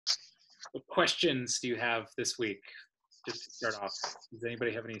What questions do you have this week? Just to start off, does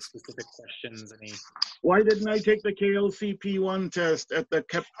anybody have any specific questions? Why didn't I take the KLCP1 test at the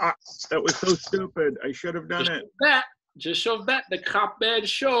that was so stupid. I should have done it. Just show that the Kapbed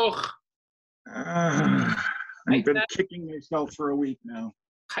Shoch. I've been kicking myself for a week now.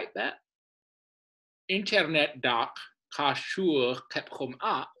 Kijk dat. Internet dak kashur kepchum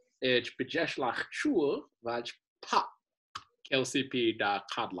a ej bejeslach shur vaj pa KLCP da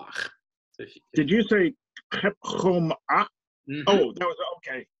kadlach. Did you say kepchum a? Oh, that was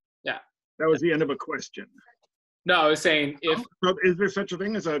okay. Yeah. That was the end of a question. No, I was saying if. So is there such a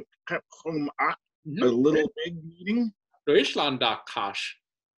thing as a kepchum a? A little big meeting? Deutschland da kash.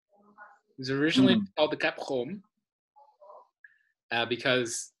 It was originally called the Kepchum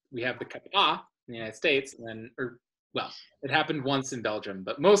because we have the Kepa in the United States, and then, it happened once in Belgium,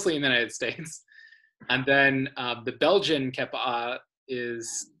 but mostly in the United States. And then the Belgian Kepa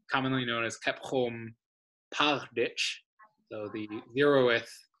is commonly known as Kepchum DIrIch, so the 0th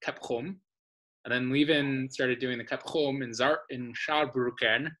Kepchum. And then Levin started doing the Kepchum in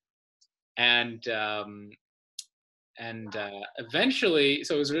Saarbrücken, and eventually,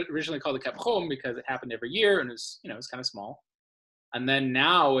 so it was originally called the Kepchum because it happened every year and it was, it was kind of small. And then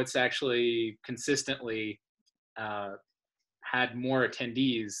now it's actually consistently had more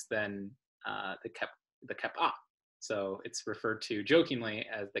attendees than the Kepa. So it's referred to jokingly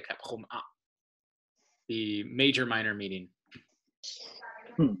as the Kepchum A, the major minor meeting.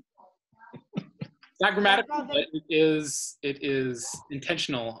 It's not grammatical, but it is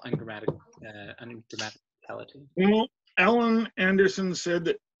intentional ungrammaticality. Well, Alan Anderson said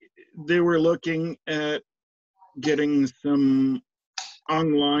that they were looking at getting some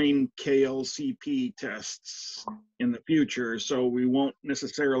online KLCP tests in the future, so we won't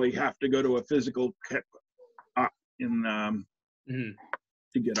necessarily have to go to a physical to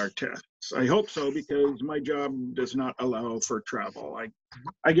get our tests. I hope so, because my job does not allow for travel.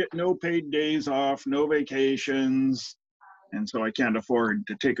 I get no paid days off, no vacations, and so I can't afford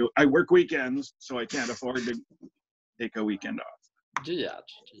to I work weekends, so I can't afford to take a weekend off.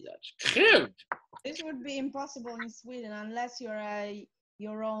 This would be impossible in Sweden unless you're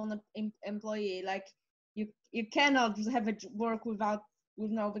your own employee. Like you cannot have a work with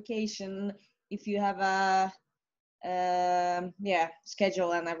no vacation if you have a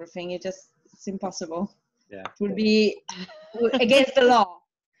schedule and everything. It's impossible. Yeah, it would be against the law.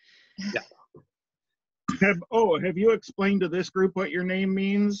 Yeah. Have you explained to this group what your name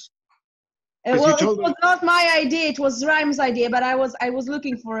means? Well, it was not my idea. It was Rhyme's idea, but I was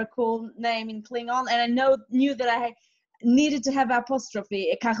looking for a cool name in Klingon, and I knew that I needed to have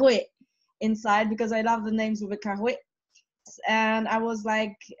apostrophe kahwe inside because I love the names with a kahwe. And I was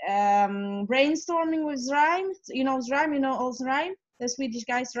like brainstorming with Rhyme. You know Rhyme? You know also Rhyme, the Swedish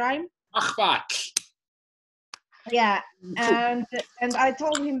guy's Rhyme. Yeah, and I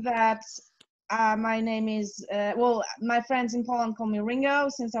told him that my name is my friends in Poland call me Ringo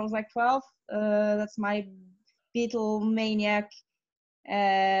since I was like 12. That's my Beatlemaniac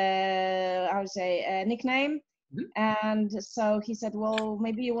nickname. And so he said, well,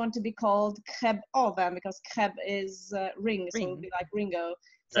 maybe you want to be called Kreb Oven because Kreb is ring, so it would be like Ringo.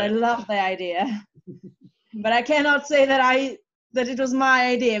 So right. I love the idea. But I cannot say that it was my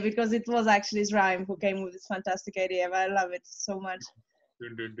idea because it was actually Rhyme who came with this fantastic idea, but I love it so much.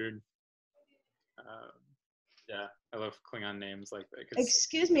 Yeah, I love Klingon names like that.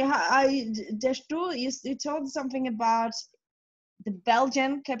 Excuse me, you told something about the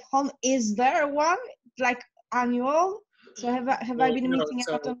Belgian Kepchum. Is there one like annual? So have I been meeting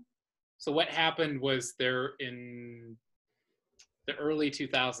out on? So what happened was there in the early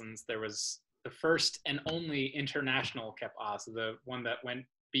 2000s, there was the first and only international Kepa, so the one that went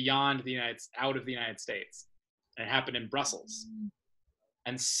beyond out of the United States, and it happened in Brussels.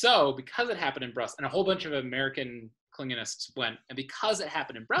 And so, because it happened in Brussels, and a whole bunch of American Klingonists went, and because it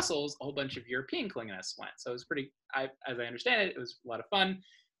happened in Brussels, a whole bunch of European Klingonists went. So it was pretty, as I understand it, it was a lot of fun.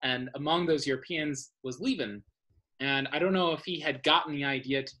 And among those Europeans was Levin. And I don't know if he had gotten the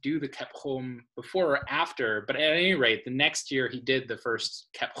idea to do the Kepchum before or after, but at any rate, the next year he did the first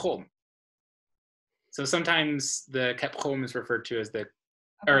Kepchum. So sometimes the Kepchum is referred to as that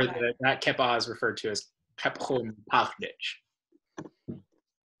Kepa is referred to as Kepchum DIrIch.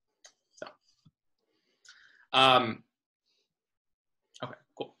 Okay,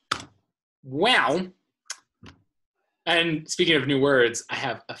 cool. Well, and speaking of new words, I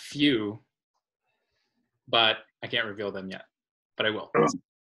have a few, but I can't reveal them yet, but I will.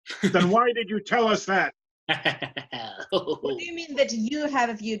 Then why did you tell us that? What do you mean that you have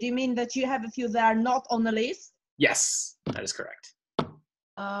a few? Do you mean that you have a few that are not on the list? Yes, that is correct.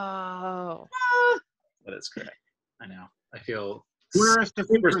 Oh. That is correct. I know. I feel Swear us to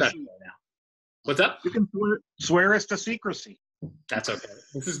super secrecy. special right now. What's up? You can swear us to secrecy. That's okay.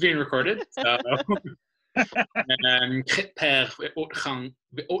 This is being recorded. So.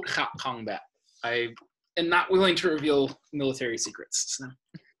 I am not willing to reveal military secrets. So.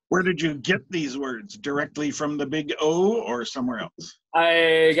 Where did you get these words? Directly from the big O or somewhere else?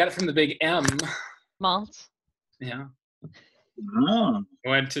 I got it from the big M. Malt. Yeah. Oh. I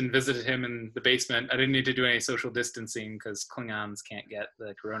went and visited him in the basement. I didn't need to do any social distancing because Klingons can't get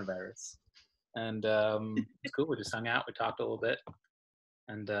the coronavirus. And it's cool. We just hung out. We talked a little bit.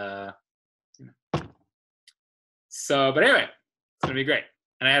 And, so, but anyway, it's going to be great.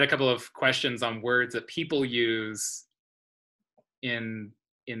 And I had a couple of questions on words that people use in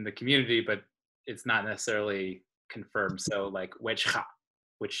the community, but it's not necessarily confirmed. So like wechha,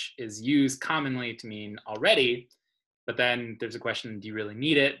 which is used commonly to mean already, but then there's a question, do you really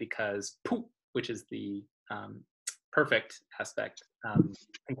need it? Because poop, which is the perfect aspect,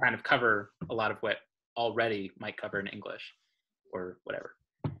 can kind of cover a lot of what already might cover in English or whatever.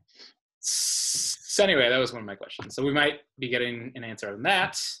 So anyway, that was one of my questions. So we might be getting an answer on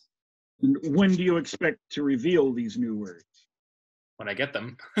that. When do you expect to reveal these new words? When I get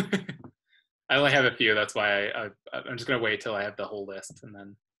them. I only have a few. That's why I'm just going to wait till I have the whole list. And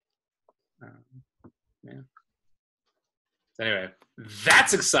then, yeah. So anyway,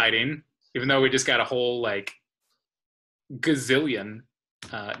 that's exciting. Even though we just got a whole like gazillion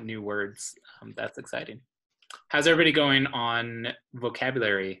new words. That's exciting. How's everybody going on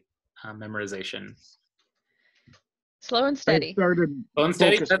vocabulary memorization? Slow and steady. Slow and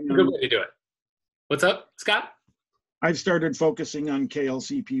steady? That's a good way to do it. What's up, Scott? I've started focusing on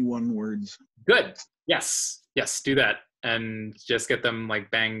KLCP1 words. Good. Yes. Yes, do that. And just get them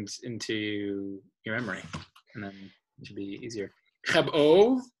like banged into your memory. And then it should be easier.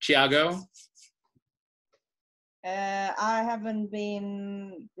 Chabo, Thiago. I haven't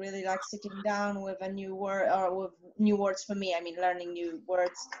been really like sitting down with a new word or with new words for me. I mean, learning new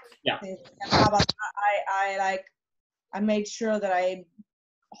words. Yeah. But I made sure that I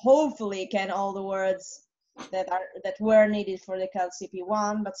hopefully can all the words that were needed for the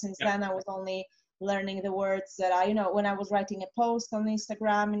KLCP1. But since then, I was only learning the words that I, when I was writing a post on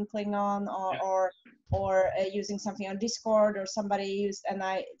Instagram in Klingon or using something on Discord or somebody used, and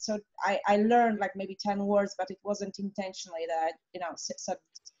I learned like maybe 10 words, but it wasn't intentionally that I,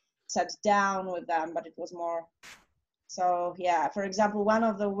 sat down with them, but it was more. So yeah, for example, one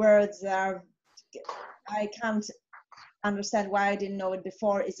of the words that I can't understand why I didn't know it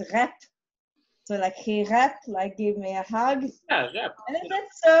before is rep. So like he rep, like give me a hug. Yeah. And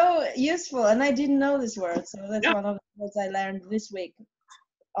that's so useful, and I didn't know this word, so that's one of the words I learned this week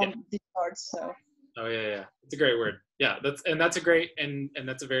on Discord. So. Oh yeah. It's a great word. Yeah, that's a great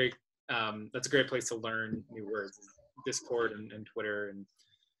that's a very that's a great place to learn new words. Discord and Twitter and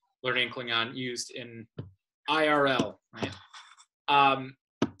learning Klingon used in IRL, right?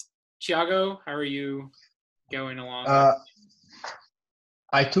 Thiago, how are you going along?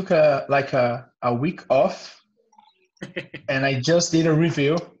 I took a week off and I just did a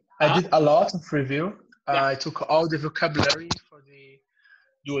review. I did a lot of review. I took all the vocabulary for the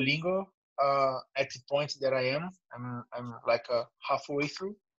Duolingo. At the point that I am, I'm like halfway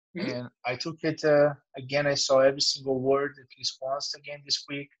through, and I took it again. I saw every single word at least once again this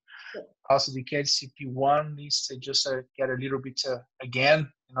week. Also, the KLCP1 needs to just get a little bit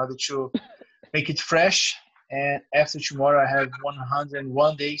again in order to make it fresh. And after tomorrow, I have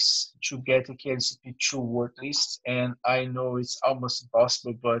 101 days to get the KLCP2 word list, and I know it's almost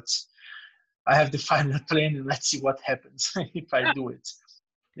impossible, but I have the final plan, and let's see what happens if I do it.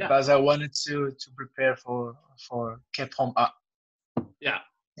 Because I wanted to prepare for Camp Home Up. Yeah.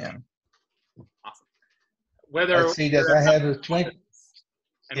 Awesome. Let's say that I have 20.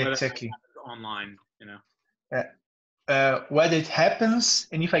 Exactly. Online, whether it happens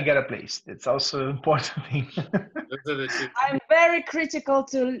and if I get a place, that's also an important thing. Those are the two. I'm very critical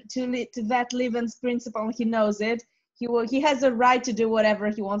to that Levin's principle. He knows it. He has a right to do whatever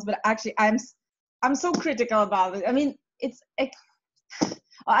he wants, but actually, I'm so critical about it. I mean,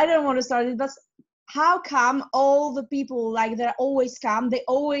 I don't want to start it, but how come all the people that always come, they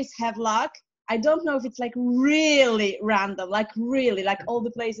always have luck? I don't know if it's like really random, like really, like all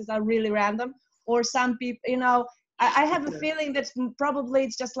the places are really random, or some people, I have a feeling that probably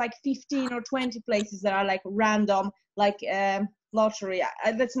it's just like 15 or 20 places that are like random, like lottery.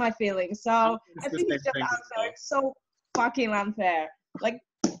 That's my feeling. So I think it's just unfair. It's so fucking unfair. Like,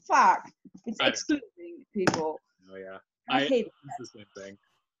 fuck. It's excluding people. Oh yeah. I hate it. It's the same thing.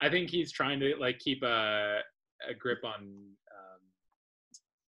 I think he's trying to keep a grip on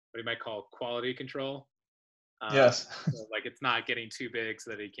what you might call quality control. Yes. So, like it's not getting too big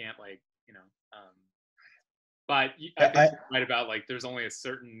so that he can't but I Yeah, think you're right about like there's only a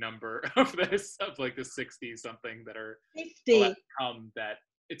certain number of like the 60 something that are 50. that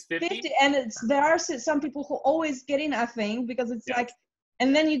it's 50. And there are some people who always get in, I think, because it's like,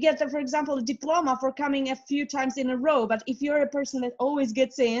 and then you get, for example, a diploma for coming a few times in a row. But if you're a person that always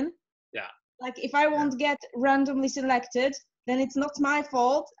gets in, like if I won't get randomly selected, then it's not my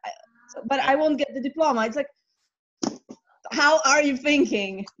fault. But I won't get the diploma. It's like, how are you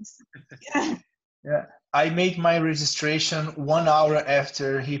thinking? Yeah, I made my registration 1 hour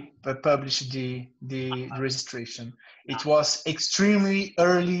after he published the registration. It was extremely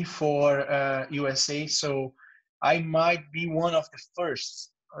early for USA, so I might be one of the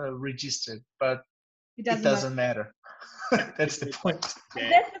first registered, but it doesn't matter. That's the point.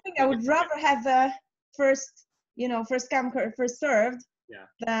 That's the thing. I would rather have the first come, first served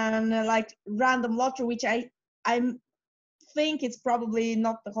than like random lottery, which I think it's probably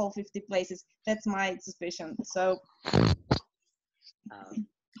not the whole 50 places. That's my suspicion. So I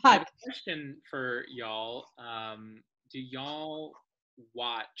have a question for y'all. Do y'all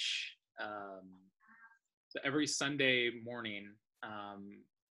watch so every Sunday morning a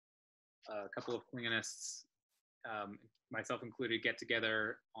couple of Klingonists, myself included, get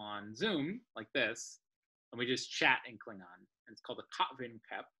together on Zoom like this, and we just chat in Klingon. And it's called the Kotvin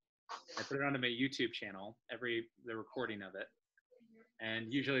Pep. I put it onto my YouTube channel, the recording of it.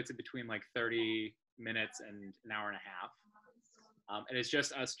 And usually it's in between like 30 minutes and an hour and a half. And it's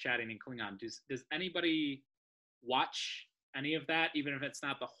just us chatting in Klingon. Does anybody watch any of that, even if it's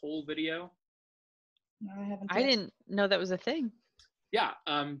not the whole video? No, I haven't. I didn't know that was a thing. Yeah,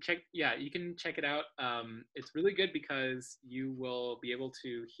 you can check it out. It's really good because you will be able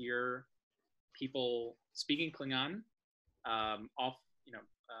to hear people speaking Klingon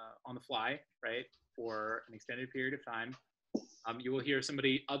on the fly, right, for an extended period of time. You will hear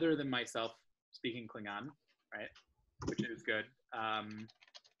somebody other than myself speaking Klingon, right, which is good.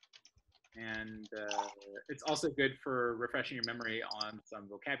 And it's also good for refreshing your memory on some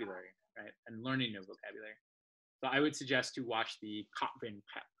vocabulary, right, and learning new vocabulary. So I would suggest to watch the Kotvin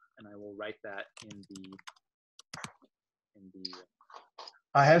Pep, and I will write that in the.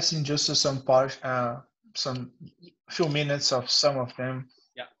 I have seen just some few minutes of some of them.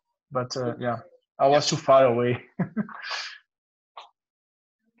 Yeah. But I was too far away.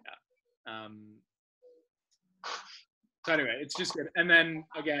 So anyway, it's just good. And then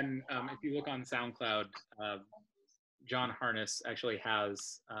again, if you look on SoundCloud, John Harness actually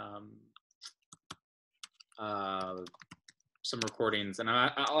has some recordings, and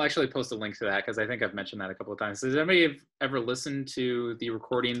I'll actually post a link to that because I think I've mentioned that a couple of times. Does anybody ever listen to the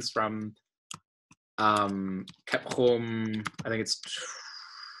recordings from Kepchum? I think it's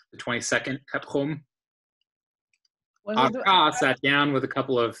the 22nd Kepchum. Arka sat down with a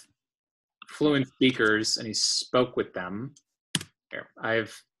couple of fluent speakers and he spoke with them. Here,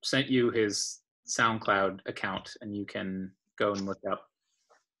 I've sent you his SoundCloud account and you can go and look up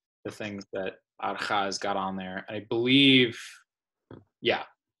the things that Arka has got on there. I believe,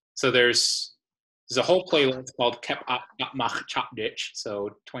 so there's a whole playlist called Kep A Mach Chapdich, so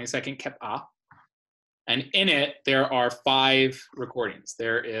 22nd Kep A, and in it there are 5 recordings.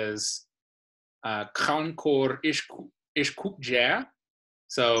 There is Krankor Ishkupjer,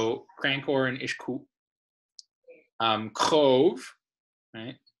 so Krankor and Ishkup, Krov,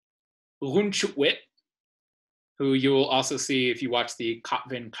 right? Runchwit, who you will also see if you watch the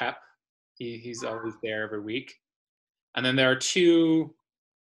Kotvin Pep. He's always there every week. And then there are two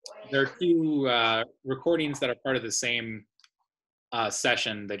recordings that are part of the same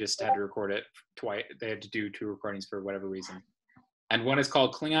session. They just had to record it twice. They had to do 2 recordings for whatever reason. And one is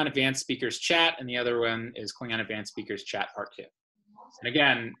called Klingon Advanced Speakers Chat, and the other one is Klingon Advanced Speakers Chat Part 2. And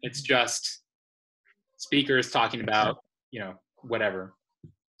again, it's just speakers talking about, whatever.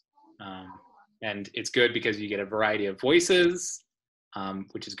 And it's good because you get a variety of voices,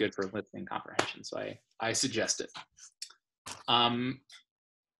 which is good for listening comprehension. So I suggest it.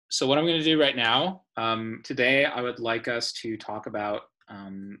 So what I'm going to do right now, today I would like us to talk about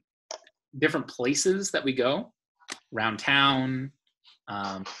different places that we go around town,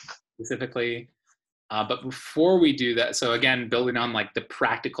 specifically. But before we do that, so again, building on like the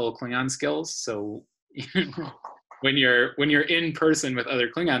practical Klingon skills. So when you're in person with other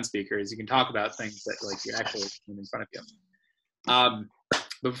Klingon speakers, you can talk about things that like you're actually in front of you.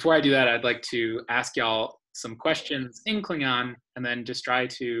 But before I do that, I'd like to ask y'all some questions in Klingon, and then just try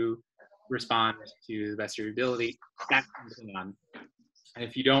to respond to the best of your ability back in Klingon. And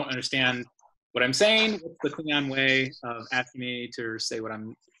if you don't understand what I'm saying. What's the Klingon way of asking me to say what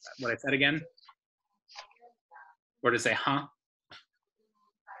I said again? Or to say, huh?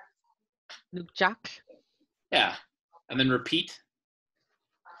 Nukjak. Yeah. And then repeat.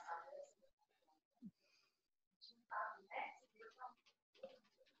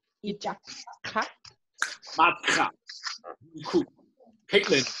 Ijak. Matka.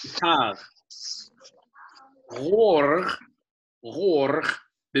 Caitlin. Tar. Roar.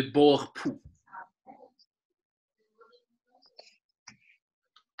 Bebor pu.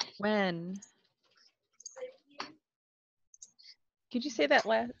 When? Could you say that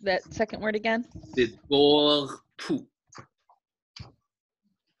that second word again? Bebor pu.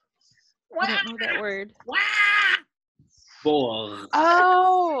 I don't know that word. Bor.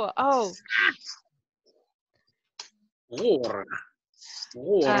 Oh. Roar.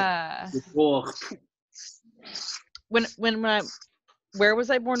 Bebor pu. Where was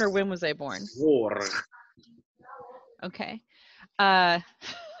I born or when was I born? Roar. Okay.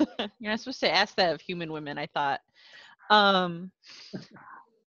 You're not supposed to ask that of human women, I thought.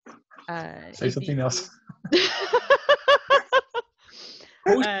 Say something else.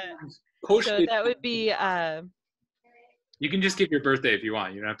 So that would be You can just give your birthday if you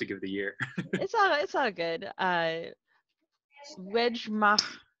want. You don't have to give the year. it's all good.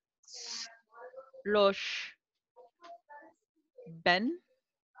 Wejmach Losh Ben.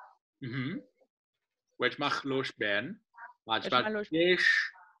 Mm-hmm. Wejmach losh ben. Wejmach losh-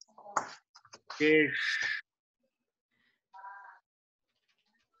 Gish.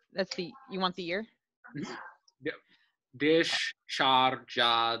 That's you want the year? Dish. Char.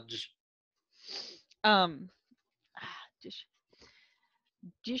 Judge.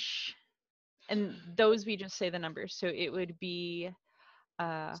 Dish. And those we just say the numbers. So it would be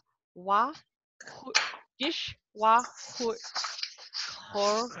wa dish wa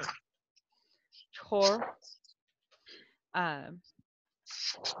chor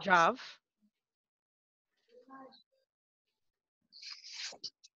jav.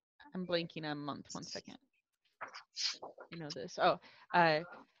 I'm blanking on month. 1 second. You know this. Oh,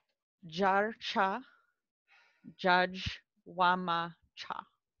 jar cha, judge wama cha.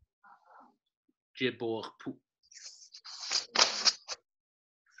 Jibor pu.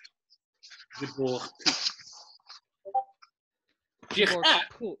 Jibor pu.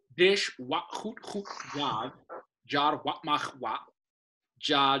 Jich dish wat goed jad. Jar wat mach wat.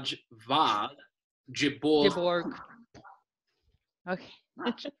 Jaj vad. Jibor. Okay.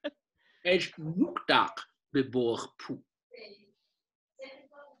 Edge nukdak bebor pu.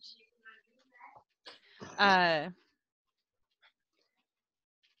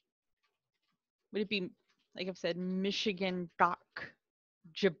 Would it be, like I've said, Michigan Dock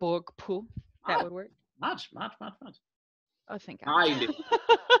Jaborg Pu? That would work. Much. Oh, thank God.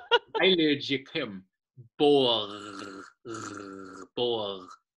 Eile jikim. Bor.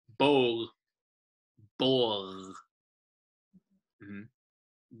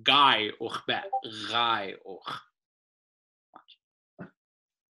 Guy och bet. Guy och.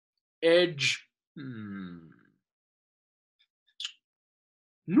 Edge.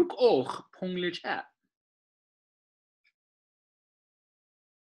 Nuk och ponglich ät.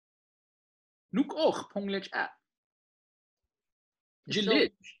 Nuk och ponglich ät.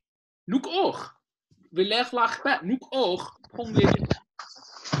 Gillig. Nuk och. Vi leg lag bet. Nuk och ponglich ät.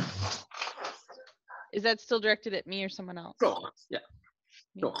 Is that still directed at me or someone else? Toch. Yeah.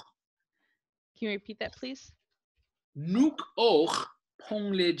 Toch. Can you repeat that, please? Nuk och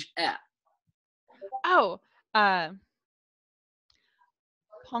ponglich ät. Oh,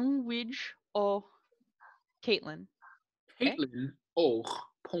 Pongwij o Caitlin. Caitlin och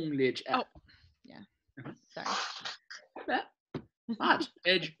ponglich ät. Oh, yeah. Sorry. Mad.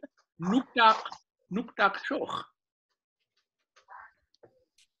 Edge. Nukdak choch.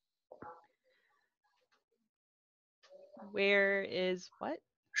 Where is what?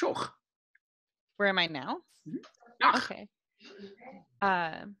 Choch. Where am I now? Ach. Okay.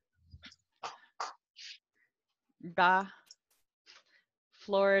 Da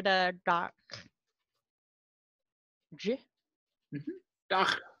Florida Dock. J.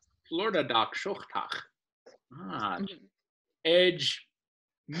 Dag Florida Dock chochtach. Edge.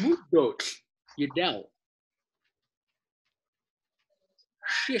 Moeddood. Jedel.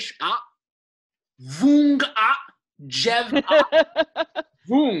 Shish a. Vung a. Jev a.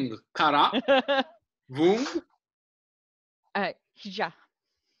 Vung. Kara. Vung. Hija.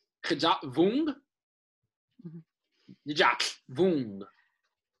 Vung. Jak. Vung.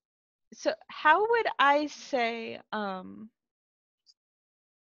 So how would I say,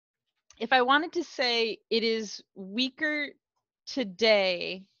 if I wanted to say it is weaker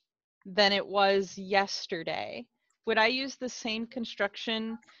today than it was yesterday. Would I use the same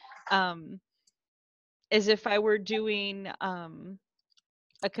construction as if I were doing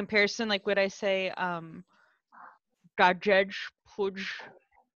a comparison? Like, would I say Gajej puj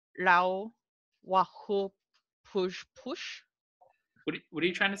lao wahu puj push? What are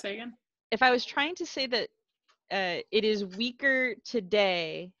you trying to say again? If I was trying to say that it is weaker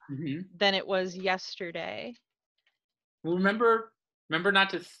today than it was yesterday. Well, remember not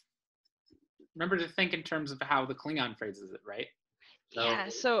to remember to think in terms of how the Klingon phrases it, right?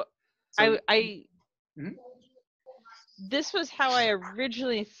 So I this was how I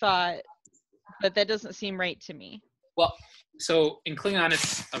originally thought, but that doesn't seem right to me. Well, so in Klingon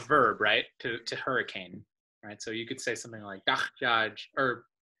it's a verb, right? To hurricane, right? So you could say something like Daqjaj or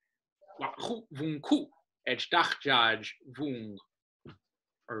vung ku edge Daqjaj vung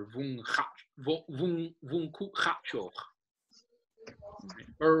or vung ku chachoch.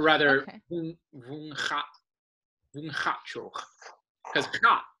 Or rather vung chachoch. Because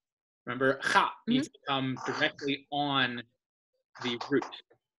cha, remember, cha needs to come directly on the root,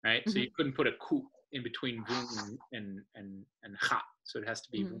 right? So you couldn't put a ku in between vung and cha. So it has to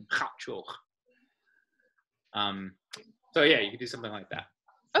be vung chachoch. So yeah, you could do something like that.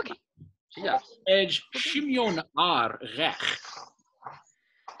 Okay. Yeah. Edge Shimyon ar rech.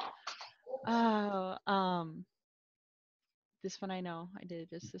 Oh, this one I know. I did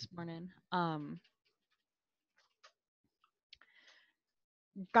this morning.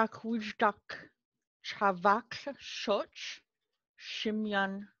 Gakujdak Chavak Shoch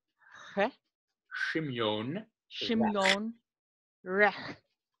Shimyon Re. Shimyon Rech.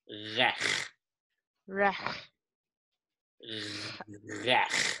 Rech. Rech.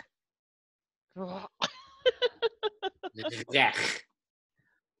 Rech. Rech.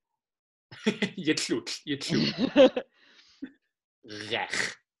 Yetlut.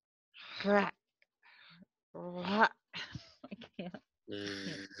 Rech. I can't.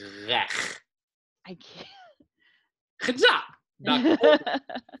 Rech. I can't. Chza.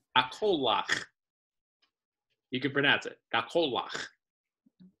 Dakolach. You can pronounce it. Dakolach.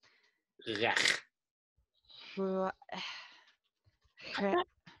 Rech.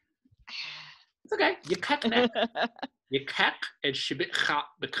 It's okay. Yekek. Yekek and shibit chap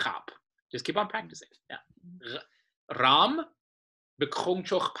bekap. Just keep on practicing. Yeah. Ram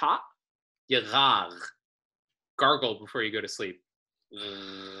bekrongchoch pa. Yerar. Gargle before you go to sleep.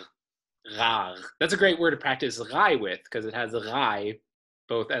 Rar. That's a great word to practice rai with because it has rai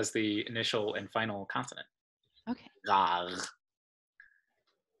both as the initial and final consonant. Okay. Rar.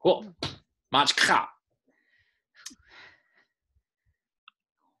 Cool. Mach kha.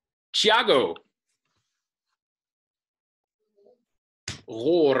 Tiago.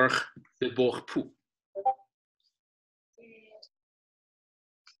 Roor de Borgpoe.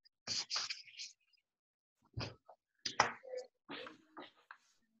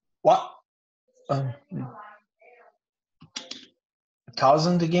 What?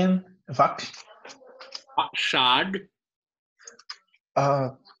 1,000 again? Vak? Shad.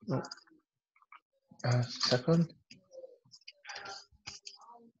 Second.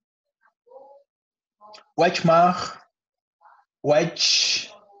 Weichmar. Weich.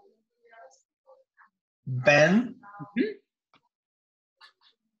 Ben.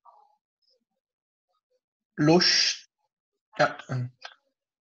 Lush.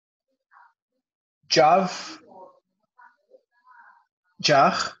 Jav.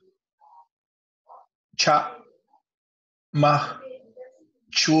 Jach. Cha. Mach.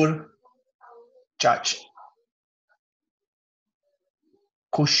 Chur. Judge.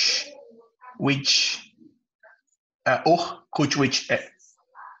 Kush. Which. Kuch which.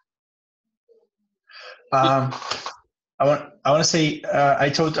 I want to say I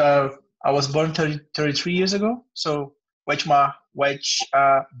told I was born 33 years ago. So Weichma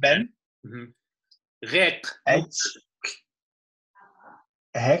Ben. Rek.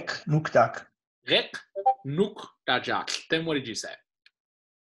 Hek Nukdak. Rek Nukdajak. Then what did you say?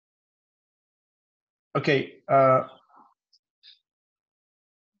 Okay.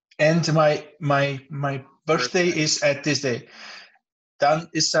 And my birthday is at this day. Dan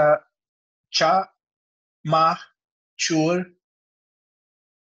is Cha Ma Chur.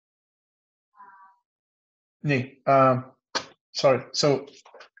 Nee, sorry. So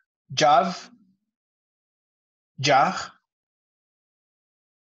Jav Jah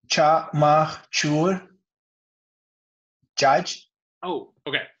Cha Ma Chur Judge. Oh,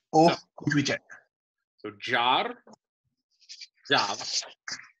 okay. So Jar, Jav,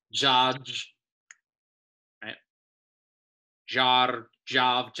 Judge, right? Jar,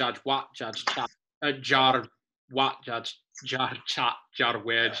 Jav, Judge, Wat, Judge, Cha, Jar, Wat, Judge, jar cha, jar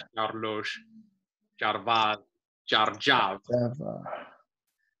wedge, jar loge, jar va, jar jav.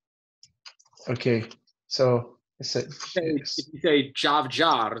 Okay, so it's a, If you say jav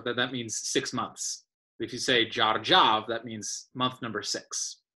jar, then that means 6 months. If you say jar jav, that means month number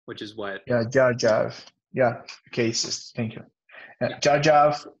 6, which is what. yeah, jar jav. Yeah, cases. Thank you. Yeah. Jar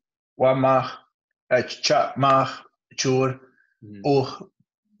jav, wamach, mach, chur,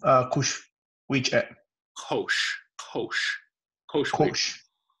 kush, which Kosh. kosh, kosh,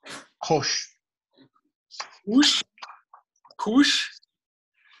 Kush. Kush.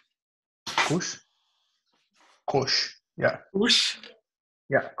 Kush, yeah. Kush.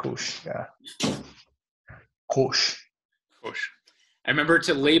 Yeah, kush, yeah. Kush. I remember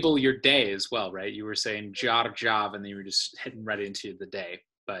to label your day as well, right? You were saying jar jav, and then you were just hitting right into the day.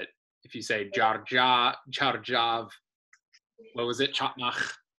 But if you say jar jav, what was it?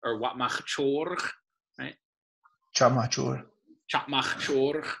 Chatmach or watmach chor, right? Chamachur. Chatmach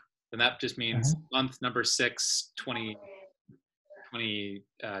chor, then that just means month number 6, 28,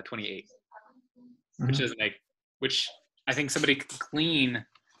 which is like, which I think somebody could glean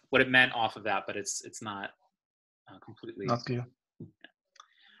what it meant off of that, but it's not completely. Not clear.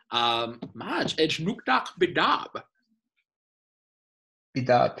 Maj, edge nukdak bidab.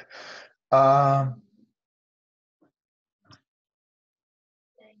 Bidab.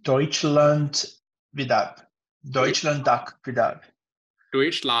 Deutschland Bidab. Deutschland Dak Bidab.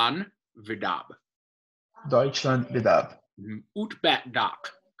 Deutschland vidab. Deutschland Bidab. Utbet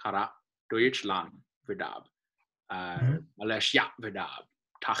dak kara. Deutschland vidab. Malaysia vidab.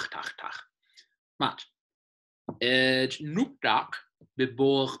 Tach. Maj. Edge nukdak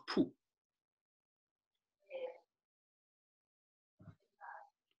bibor pu.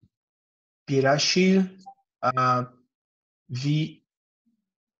 Pirashil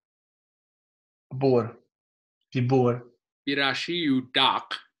Vibor. Birashiu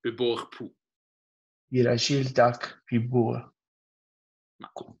dak bibor pu. Pirashil Dak Vibor.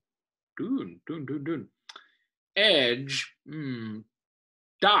 Dun. Edge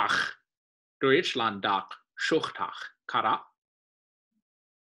dach. Deutschland dak schuchtach kara.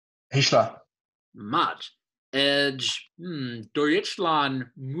 Hishla. Maj. Edge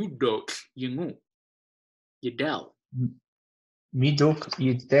Deutschland mudok yingu. Yedel. Midok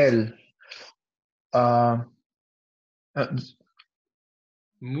Yidel.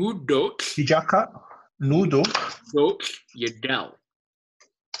 Mudok. Hijaka. Nudok. Dok yedel.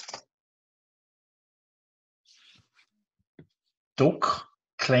 Dok.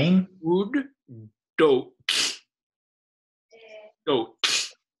 Claim. Mood dok. Dok.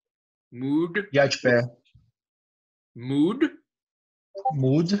 Mood. Yajber. Mood.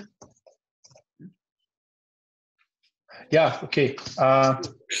 Mood. Yeah, okay.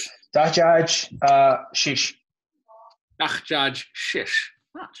 Dajaj Shish. Dachjaj shish.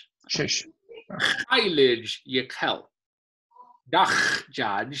 Shish. Eilij yekel.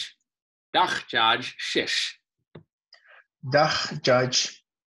 Dachjaj shish. Dajaj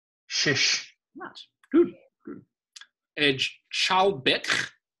Shish. Good. Edge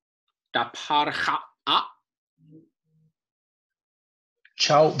chalbek. Da parcha a.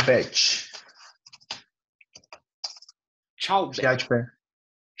 Chow Bech. Chalbek. Yajber.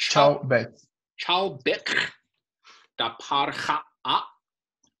 Chow Bech. Chalbek. Da parcha a.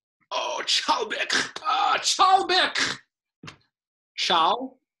 Oh, Chalbek. Chalbek.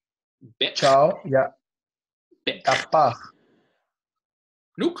 Chalbek. Chow, yeah. Bek. Tapach.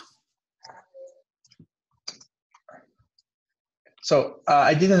 Nook. So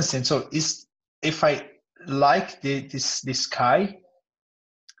I didn't understand. So is if I like this sky,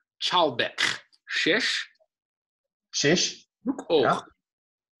 Chalbek. Shish. Shish. Nook. Oh. Yeah.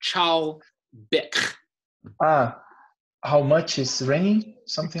 Chalbek. How much is raining?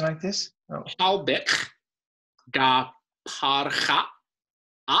 Something like this? No. Chalbek. Da parcha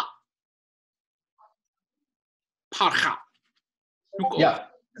a. Parcha. Nook. Yeah,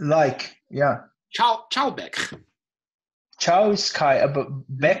 like, yeah. Chalbek. Chow is sky, but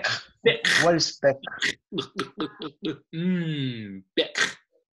Beck. Bek. What is Beck? Bek.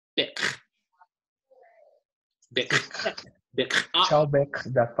 Chow Beck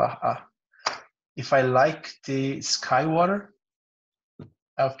Dapa. If I like the sky water,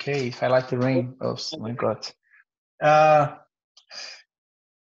 okay. If I like the rain, oh my god.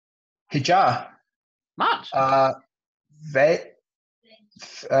 Hijah. Maj.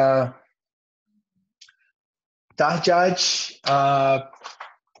 Dahjaj.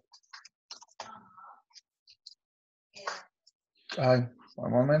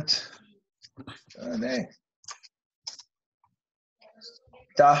 One moment.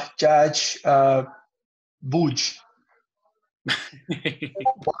 Dahjaj Buj.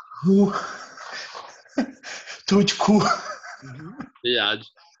 Who? Tuj ku. Ja.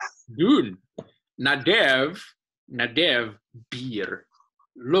 Doen. Nadev bier.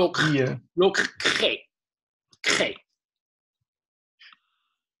 Lok Bier. kre.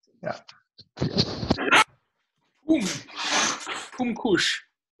 Ja. Kush.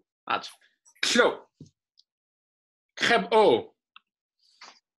 Klo. Kreb o.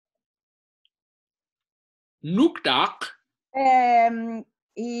 Noekdak.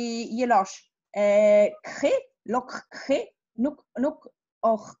 Jelosh. Khe, lok khe, nuk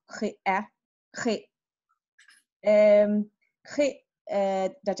och khe, khe. Khe,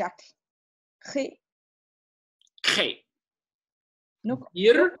 dajak. Khe, nuk.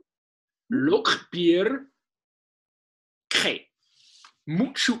 Bier. Lok bier. Kre.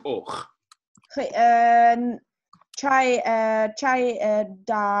 Muchu och. Chai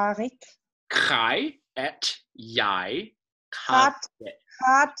DIrIch. Kai et jij. Gaat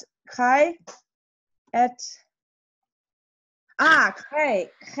Kai et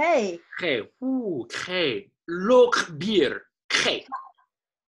Khe. Kre. Lok bier. Kre.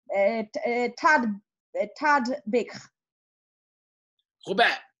 Tad big.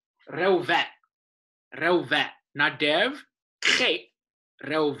 Robert. Reuvet. Nadev. Kre.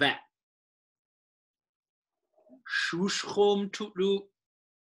 Reuvet. Shushchom tutlu.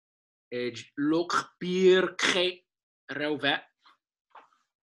 Lok bier. Kre. Reuvet.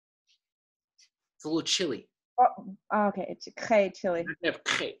 It's a little chilly. Okay, it's Khe chili. Nadev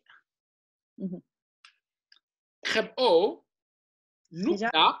Kre. Mhm. Kreb o.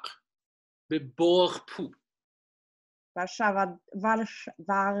 Noekdak. Beborg poep. Warszawa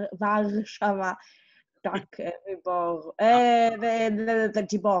dak wybor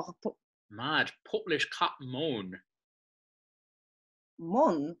dibor Mad. Polish cat moan.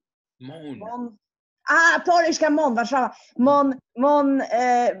 mon Moan. Polish mon Warszawa mon Moan.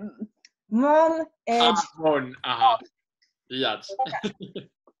 Aha. Ja.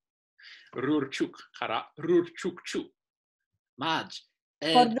 Roerchuk. Kara. Roerchuk chuk. Mad.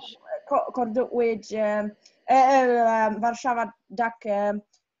 Kordowicz Warszawa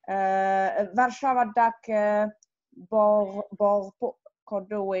dak bor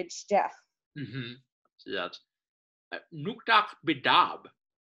Kordowicz Ja. Noekdak bedab.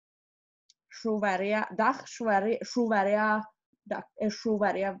 Shuvaria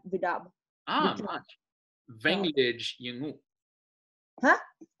vidab. Mad. Venglage jingu. Huh?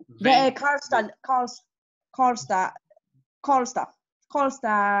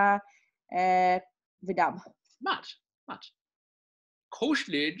 Karlstad vidab. Mad.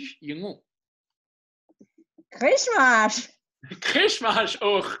 Koslage jingu. Christmas. Christmas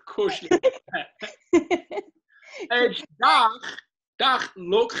och koslage. Dag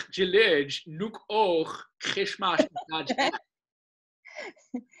lok gelage. Noek och Christmas.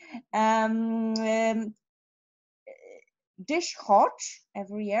 Dish hot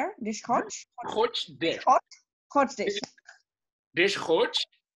every year. Dish hot. Hot dish. Hot dish. Dish hot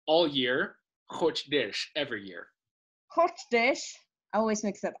all year. Hot dish every year. Hot dish. I always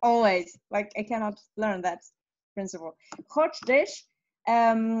mix it. Always. Like I cannot learn that principle. Hot dish.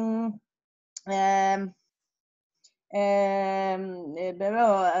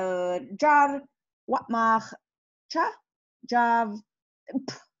 Jar. What mach? Cha. Jav.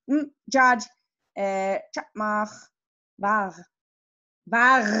 Judge. Chapmach. Var.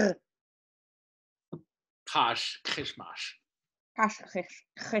 Kash Christmas. Kash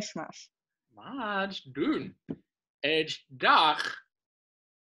Christmas. Mad doen. Edge dag.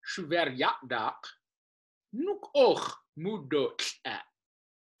 Shuverjatdag. Noek och moedot.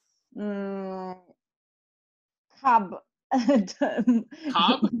 Cab.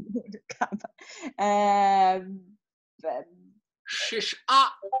 Shish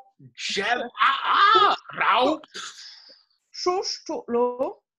jeb rauw. Shush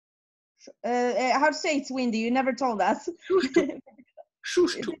tutlu. How to say it's windy? You never told us.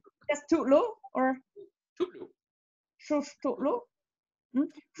 Shush tutlu. Just tutlu or Tutlu. shush tutlu.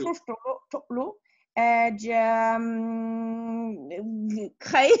 Shush tutlu.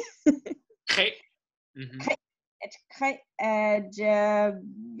 Khe. Khe.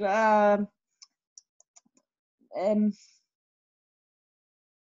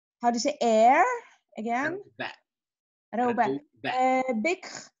 How do you say air again? That. Robert. Big.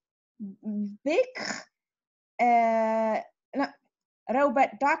 No,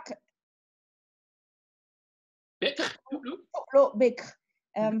 Robert Duck. Big. Big.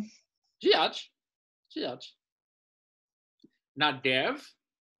 Ziad.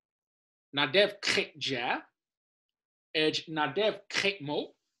 Nadev kretja. Edge Nadev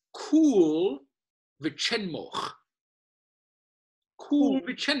kretmo. Cool. Vichenmoch. Cool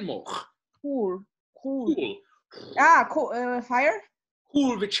vichenmoch. Cool. Cool. Ah, cool. Fire?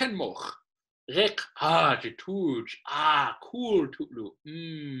 Cool vichenmoch. Rek je tuj. Cool tutlu.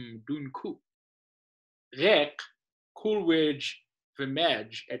 Dun ku. Rek cool widge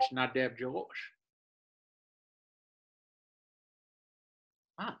vimej et nadeb jerosh.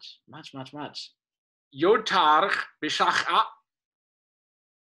 Much. Yotarch bishach.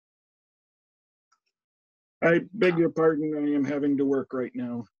 I beg your pardon, I am having to work right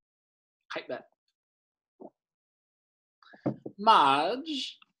now. Kijk dat.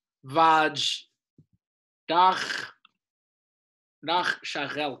 Maj, vaj, dag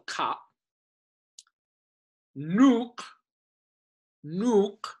sharel ka. Nuk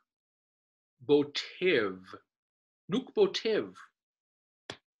botiv. Nuk botiv.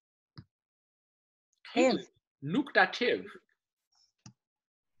 Tiv. Nuk dativ.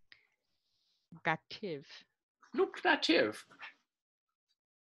 Gativ. Nuk dativ.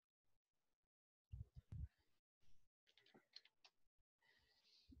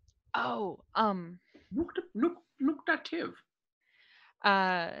 Oh, Nuk dativ.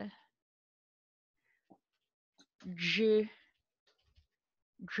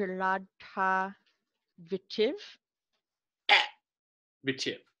 Gelata vitiv.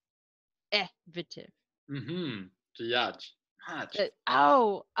 Bitiv. Vitiv. Jaj.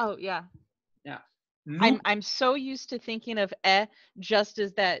 Oh, yeah. Yeah. I'm so used to thinking of just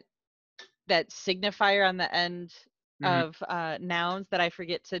as that signifier on the end of nouns that I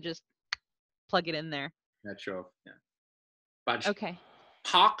forget to just plug it in there. That's sure. Yeah. But Okay.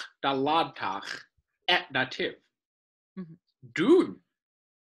 pak daladtach et dativ. Dun.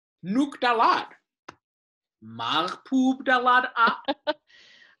 Nuk dalad. Mar pub dalad a.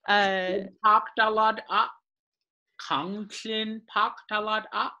 Pak dalad a. Kanklin pak dalad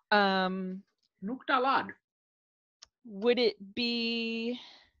a. Nuk dalad. Would it be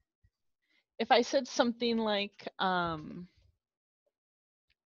if I said something like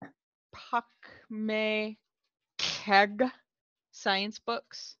Pakme Keg science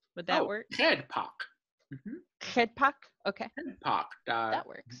books? Would that work? Ked pak. Kedpak? Okay. Pak. That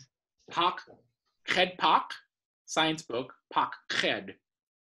works. Pak. Ked pak. Science book. Pak ked.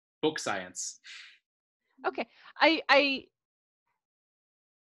 Book science. Okay.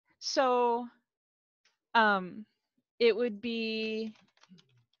 So it would be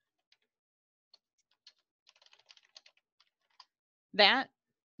that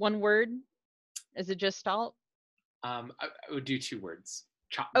one word as a gestalt. I would do 2 words.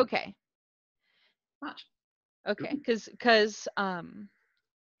 Chop. Okay. Much. Okay, because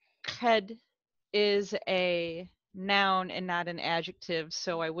khed is a noun and not an adjective,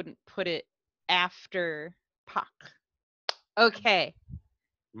 so I wouldn't put it after pak. Okay.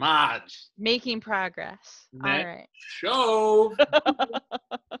 Maj. Making progress. All right. Show.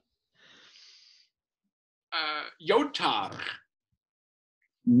 Yotar.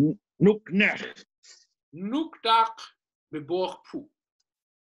 Nuknech. Nukdak beborg pu.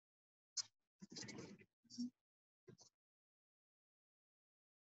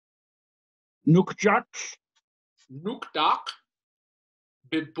 Nukjak. Nukdak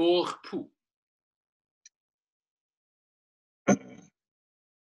beborg pu.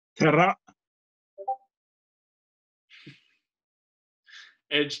 Terra.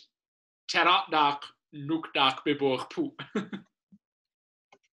 Edge teratdak nukdak beborg pu.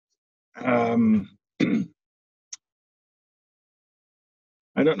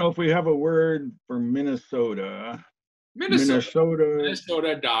 I don't know if we have a word for Minnesota.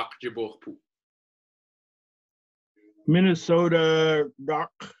 Minnesota dak beborg pu. Minnesota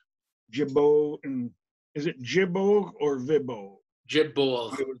doc Jibbo, and is it Jibbo or Vibbo?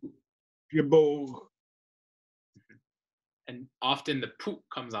 Jibbo. Jibbo. And often the poop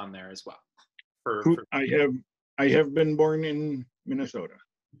comes on there as well. I have been born in Minnesota.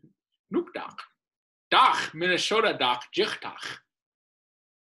 Nukdak. Dach Minnesota dak jichtach.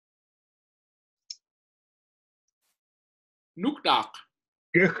 Nukdak.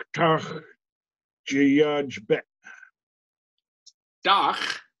 Jichtach Jiyaj Bet.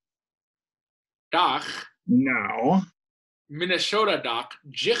 Dach. Now. Minnesota dak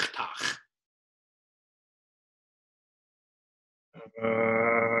jichtach.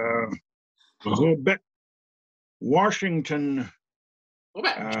 Robert. Washington.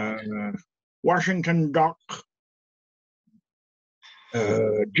 Washington doc.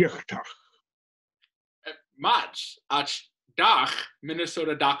 Jichtach. Maj. Ach dach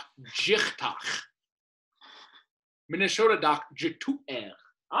Minnesota dak jichtach. Minnesota dak jituer.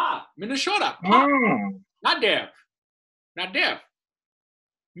 Minnesota. Not dev.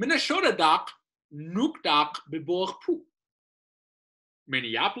 Minnesota dak nuk dak beborg pu.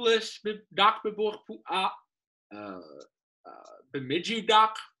 Minneapolis dak beborg pua. Bemidji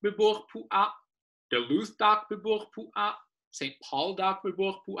dak beborg pua. Duluth dak beborg pua. St. Paul dak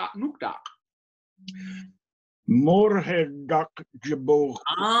beborg pua. Nuuk dak. Moorhead dak jeboog.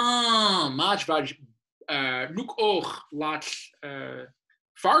 Maj vaj Nuuk oog laat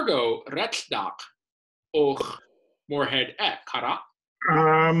Fargo rets dak oog Moorhead kara.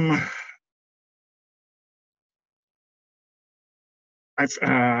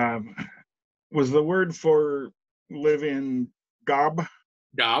 Was the word for live in Gob?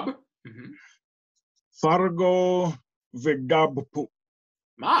 Dab. Fargo vidabpu.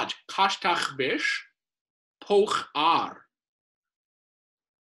 Maj kashtach bish poch ar.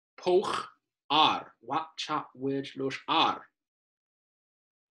 Poch ar. Wat chat which losh ar.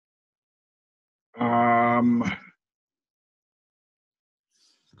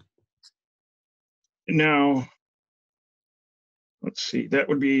 Now, let's see, that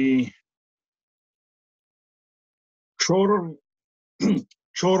would be Chordich.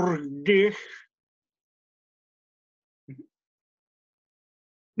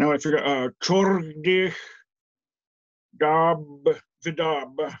 Now I forgot, Chordich Dab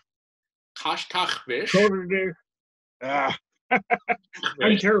Vidab. Kashtach bish. Chordich.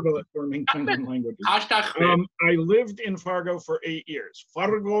 I'm terrible at forming Klingon languages. Kashtach bish. I lived in Fargo for 8 years.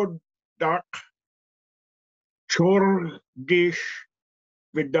 Fargo dak Chordich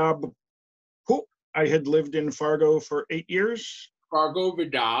Vidab. I had lived in Fargo for 8 years. Fargo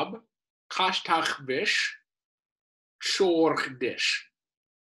vidab. Kashtach bish. Chorgdish.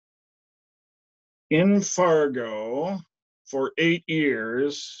 In Fargo for 8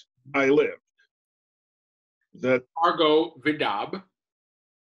 years, I lived. That Fargo vidab.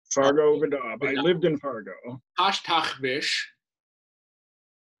 Fargo vidab. I lived in Fargo. Kashtach bish.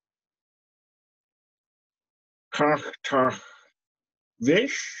 Kachtach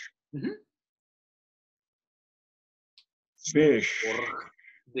Vish. Fish.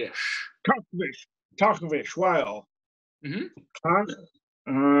 Dish. Kachvish. Tachvish. While. Kach.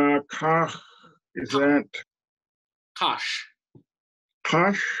 Kach. Is that Kash.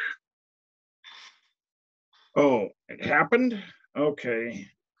 Kash? Oh, it happened? Okay.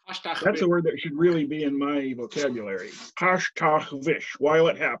 That's a word that should really be in my vocabulary. Kash Tachvish. While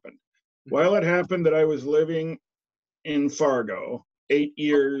it happened. While it happened that I was living in Fargo, 8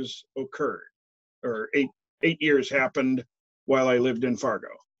 years occurred. Or eight years happened while I lived in Fargo.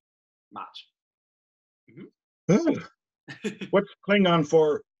 Much. What's Klingon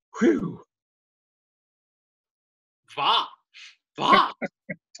for whew? Va. Va.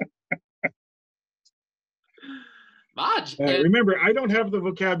 Maj. Remember, I don't have the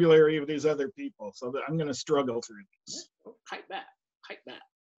vocabulary of these other people, so that I'm going to struggle through this. Kite that. Kite that.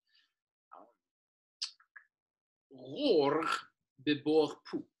 Roor beborg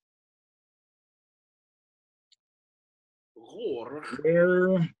poe. Roor.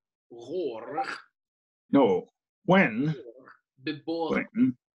 Where? Roor. No. When? Beborg.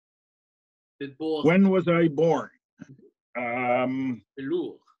 When was I born?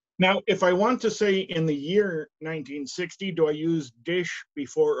 Beloor. Now, if I want to say in the year 1960, do I use dish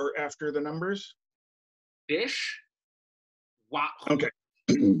before or after the numbers? Dish. Wow. Okay.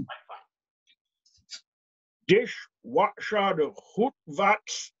 Dish wat schade goed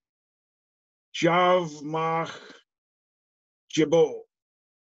wat jav mach jabo.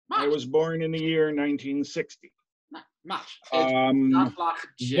 I was born in the year 1960.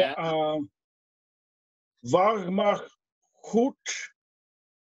 Waar mag goed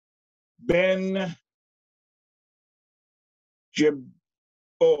ben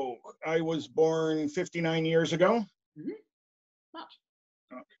jabo. I was born 59 years ago.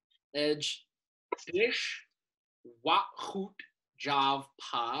 Edge. Dish. Wat goed jav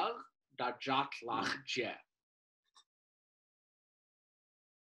par da jatlach je.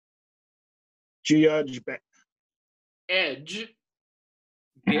 Judge Edge.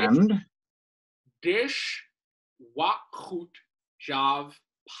 And Dish. Wat goed jav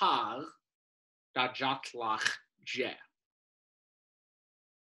par da jatlach je.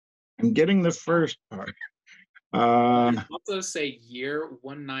 I'm getting the first part. Also say year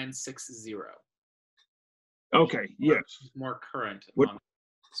 1960. Okay, yes. More current among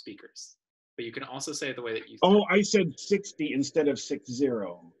speakers. But you can also say it the way that you said. Oh, I said 60 instead of 60.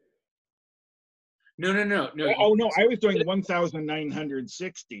 No. Oh, no, I was doing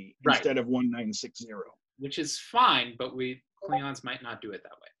 1960 Right. instead of 1960. Which is fine, but we Klingons might not do it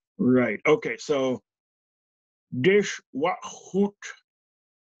that way. Right. Okay, so dish wat goed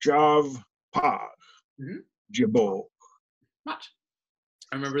jav pa jabo. Much.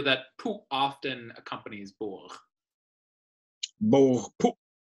 I remember that pu often accompanies borg. Borpu.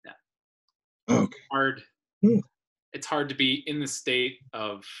 Yeah. Okay. Hard. Hmm. It's hard to be in the state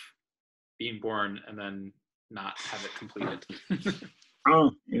of being born and then not have it completed.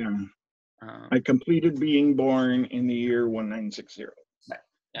 Oh, yeah. I completed being born in the year 1960. Right.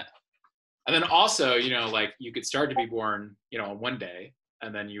 Yeah. And then also, like you could start to be born, on one day,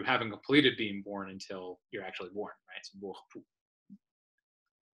 and then you haven't completed being born until you're actually born, right? So, borpu.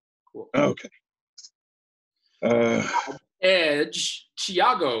 Cool. Okay. Edge,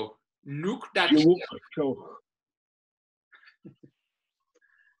 Tiago, Nuk dat.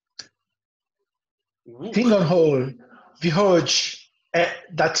 Klingon hole, vyhodź,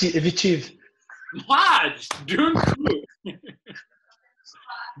 dativ. Maj, Dunku.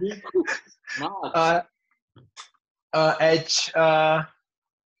 Maj. Edge.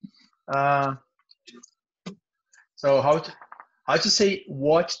 So how to say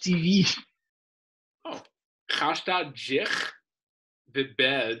watch TV? Oh, Gasta Jich,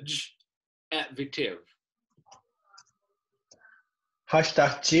 Vibej, at Vitiv.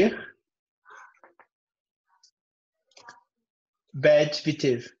 #Tir. Bed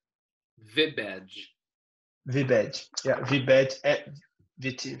Vitiv. Vibej. Vibed. Yeah, Vibed at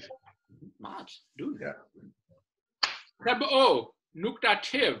Vitiv. Maj, Dun. Yeah. Rebo, Nuk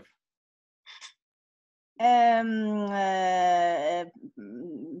dativ.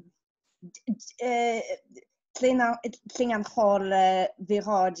 Klingan hol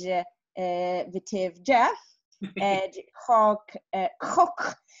virage vitiv je. Chok,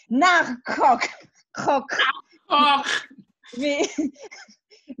 narkok. Oh, Vi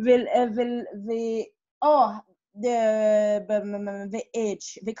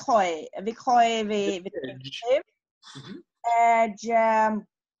age, vi kroj, vi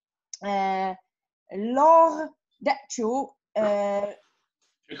lor dachu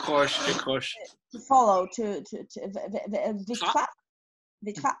Krosh. to follow to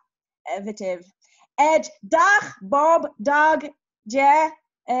vitra vitiv ed dag bob dag je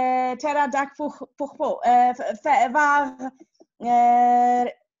tera dag puchpo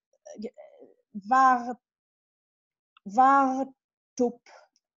var tup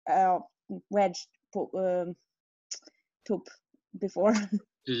wedge tup before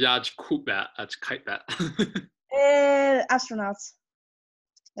Jaj Kubat, that's kite bat. astronauts.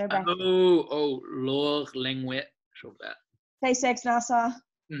 They're back. Oh, Lor Lengwit, so that. SpaceX, NASA.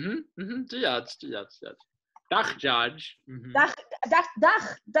 Jaj. Dach Jaj. Dag.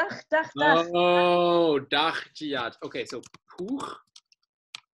 Oh, Dach Jaj. Okay, so Puch,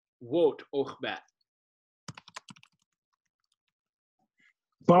 Wot, Ochbat.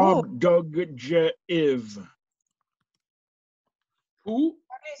 Bob Doug Iv. Who?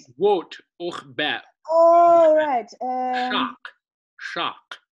 Wot, Ochbat. Oh, right.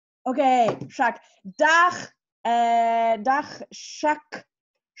 Shock. Okay, shock. Dag,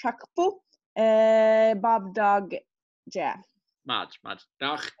 Shakpu, Bob Dog, ja. Maj.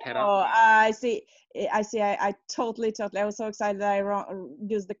 Dach Terra. Oh, I see. I totally. I was so excited that I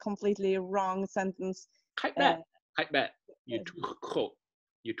used the completely wrong sentence. Kite bat. You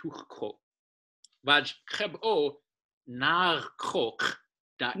tuch kro. Vaj krebo nar krok.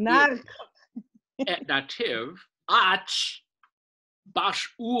 Et dativ ach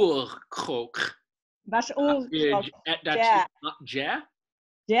bash ur krok. Bash ur krok. Et dativ ja.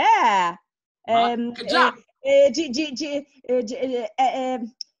 Yeah.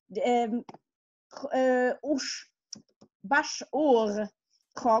 Bash ur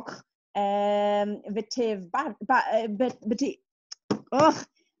krok. Vitiv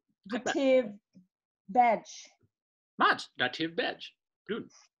Vitiv Bej. Maj, dativ bej. Dun.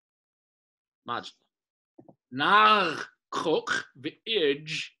 Maj. Nar krok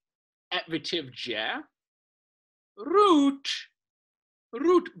vij et vitiv ja. Root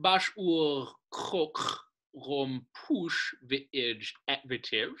bash ur krok rom push vij et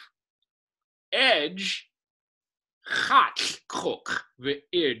vitiv. Edge chat krok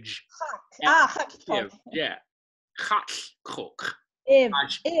vij. Krok. Yeah. Chat krok.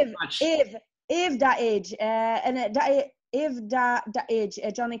 If da age and if da age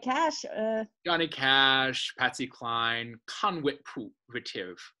Johnny Cash Johnny Cash, Patsy Cline, Conwit Poo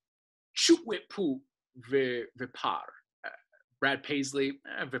Vitiv, Shootwit Poo Vipar, Brad Paisley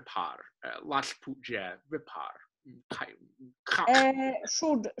Vipar, Lash Poo Ja Vipar,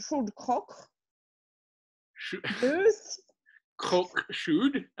 should cock Krok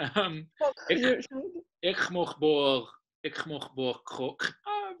should Ik mocht boor krok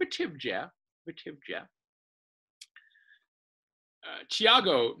Vitiv Ja.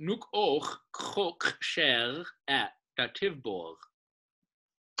 Tiago, Nuk Och, Krok Sher at Dativborg.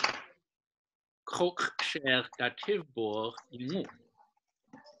 Krok Sher Dativ Bor Ingu.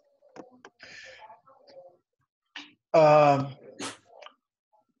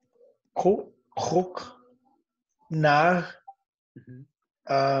 Krok naar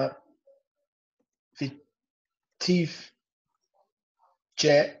Vitiv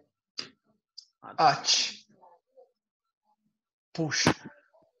Je Ach Push.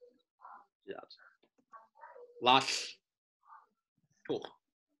 Lash Toch.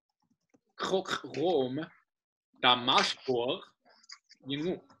 Krok Rom Damashbor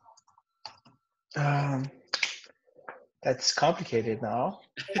Ingu. That's complicated now.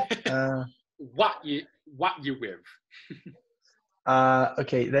 What you with?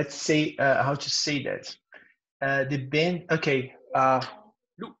 Okay, let's say how to say that. The band. Okay.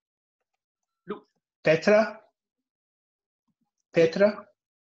 Look. Petra,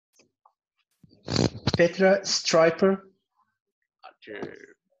 Striper.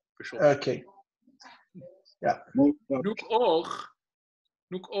 Okay. Yeah. Nuk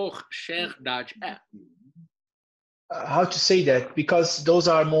och Sher Daj. How to say that? Because those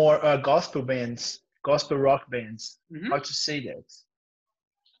are more gospel bands, gospel rock bands. How to say that?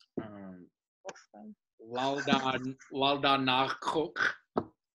 Lauda Nachkok.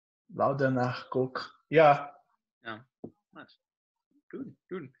 Yeah. Yeah. Nice.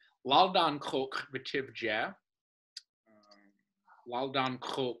 Good. Laudan Krok Betiv Ja. Laudan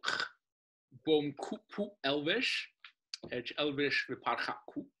Krok Bom Kupu Elvish. Edge Elvish Viparcha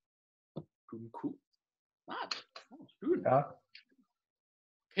Ku. Ku. Good. Yeah.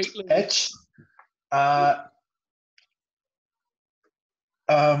 Caitlin. Edge.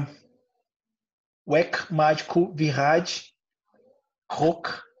 Wek Maj Ku Viraj.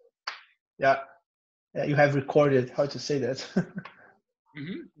 Krok. Yeah. You have recorded how to say that.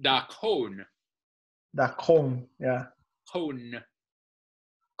 Dakon. Dakon. Yeah. Kon.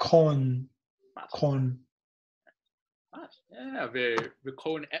 Yeah, the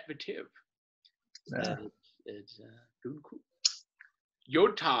kon etvativ. Yeah. It's good.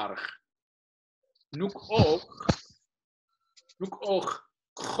 Yotar. Nuk och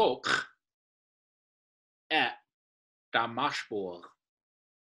krok et damashbor.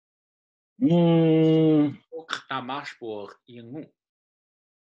 Och damashbor ingu.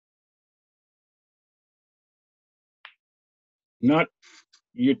 Not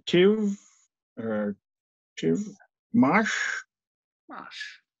Yativ or Tiv Mash.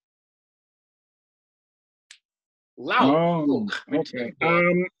 Loud. Okay.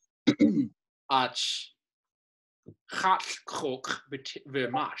 Ach Gat krok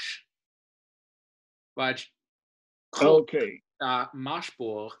mash. But Okay.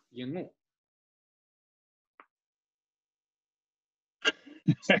 mashbor ingu.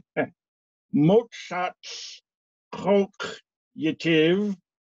 Motsat Krok Yativ,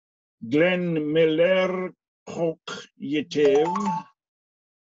 Glenn Miller Krok Yativ.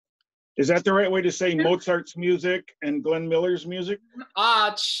 Is that the right way to say Mozart's music and Glenn Miller's music?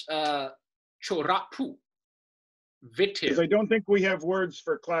 Ach chorapu. Vitiv. Because I don't think we have words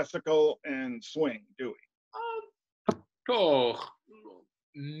for classical and swing, do we? Toch.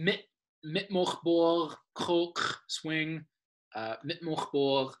 Mitmochbor, krok, swing.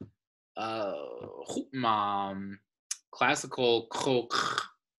 Mitmochbor, classical krok,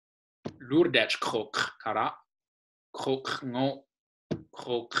 Lourdech krok, kara. Krok ngo,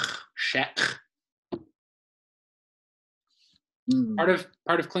 krok shek. Part of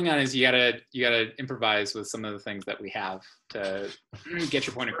Klingon is you gotta improvise with some of the things that we have to get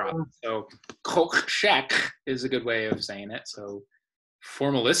your point across. So krok shek is a good way of saying it. So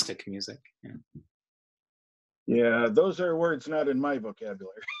formalistic music. Yeah, those are words not in my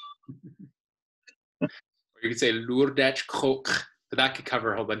vocabulary. Or you could say Lourdech krok, but that could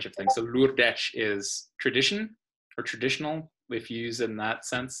cover a whole bunch of things. So Lourdech is tradition or traditional, if you use it in that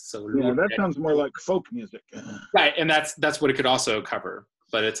sense. So yeah, that sounds more like folk music. Right, and that's what it could also cover.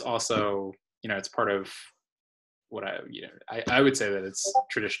 But it's also, it's part of what I would say that it's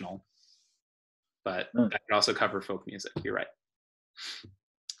traditional, but that could also cover folk music. You're right.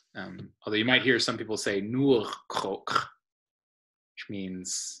 Although you might hear some people say nur krok, which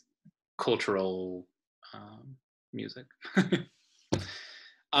means cultural music.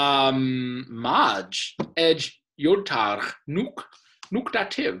 Maj edge yotar nuk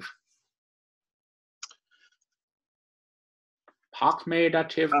dativ. Pakme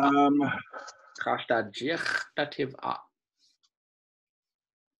dativ. Kashdajich dativ a.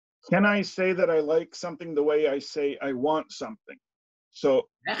 Can I say that I like something the way I say I want something? So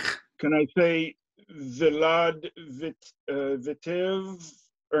can I say Vilad Vitiv,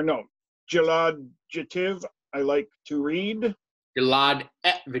 or no, Gilad Jitiv, I like to read? Gilad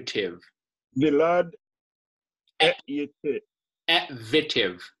et Vitiv. Vilad et Yetit. Et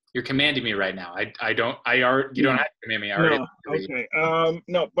vitiv. You're commanding me right now. You don't have to command me. I already No, okay.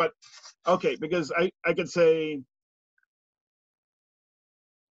 No, but okay, because I could say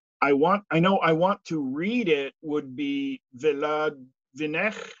I want to read it would be Vilad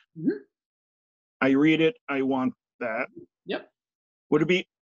Vinech. Mhm. I read it, I want that. Yep. Would it be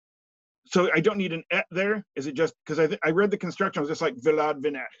so I don't need an et there? Is it just because I read the construction, I was just like Vilad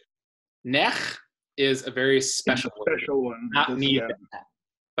Vinech. Nech is a very special word. One. Not need Yeah. that.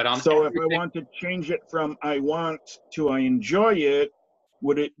 But on So if I want to change it from I want to I enjoy it,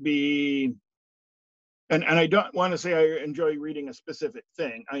 would it be and I don't want to say I enjoy reading a specific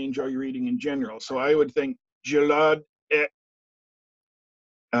thing. I enjoy reading in general. So I would think Gilad et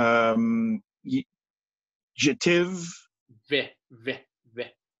Jetiv. ve.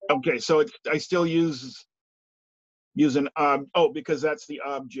 Okay, so I still use an because that's the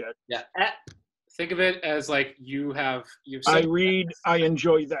object. Yeah. Think of it as like you've I read, I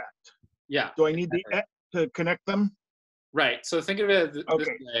enjoy that. Yeah. Do I need the et to connect them? Right. So think of it this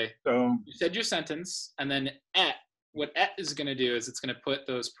Okay. way. So You said your sentence, and then et. What et is going to do is it's going to put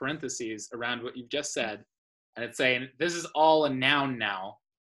those parentheses around what you've just said, and it's saying this is all a noun now,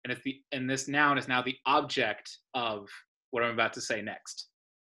 and this noun is now the object of what I'm about to say next.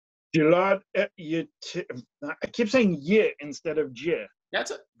 Gilad et Yetiv. I keep saying ye instead of je.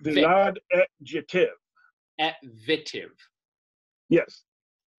 That's a Gilad et Jetiv. et vitiv. Yes.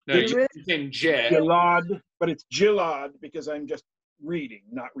 No, you're saying je. Gilad, but it's Gilad because I'm just reading,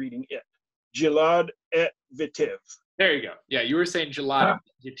 not reading it. Gilad et Vitiv. There you go. Yeah, you were saying Gilad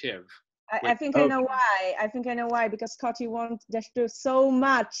vitiv. I think I know why. I think I know why, because Scotty wants Deshtu so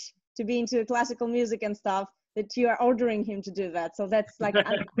much to be into classical music and stuff that you are ordering him to do that. So that's like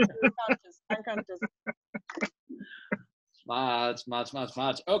unconscious.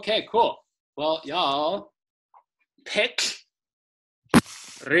 Much. Okay, cool. Well, y'all pick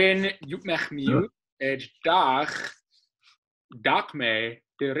Rin Yupmechmiu et Daqmey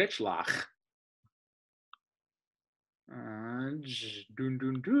DIrIch.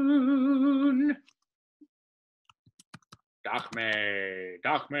 Dun. Daqmey.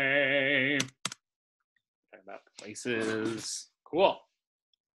 Talking about the places. Cool.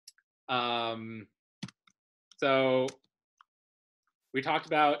 So we talked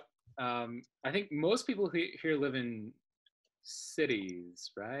about, I think most people here live in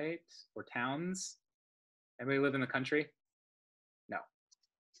cities, right? Or towns? Anybody live in the country? No.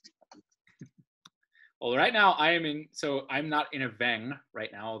 Well, right now I'm not in a Veng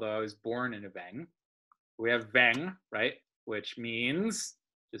right now, although I was born in a Veng. We have Veng, right? Which means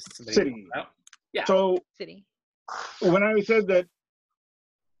just somebody city. Yeah. So City. When I said that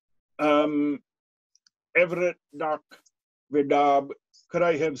Everett Doc Vidab, could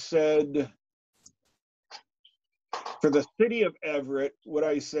I have said for the city of Everett, would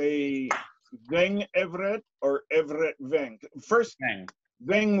I say Veng Everett or Everett Veng? First,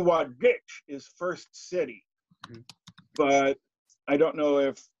 Veng Wadich is first city, but I don't know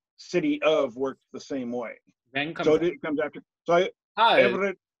if city of works the same way. Veng comes so it comes after. So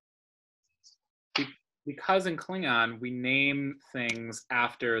Everett. Because in Klingon, we name things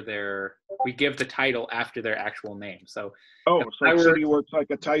we give the title after their actual name. So city works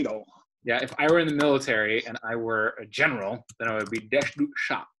like a title. Yeah, if I were in the military and I were a general, then I would be Deshtu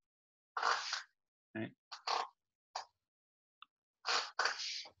Shah. Right?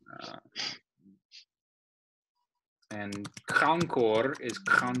 And Krankor is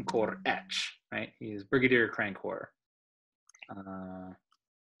Krankor Etch, right? He's Brigadier Krankor.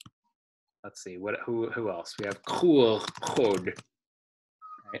 Let's see, who else? We have Krul Chod,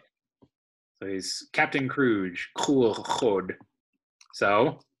 right? So he's Captain Kruge, Krul Chod.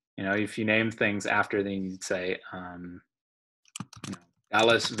 So, if you name things after, then you'd say,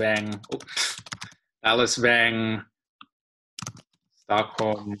 Dallas Veng,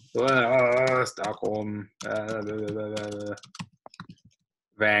 Stockholm,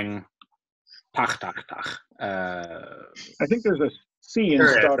 Veng, Tach. I think there's a C in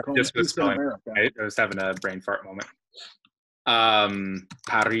Stockholm. Just with spelling, America. I was having a brain fart moment.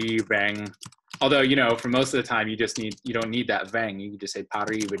 Paris Veng. Although, for most of the time, you don't need that Veng. You can just say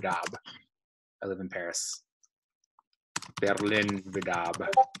Paris Vidab. I live in Paris. Berlin Vidab.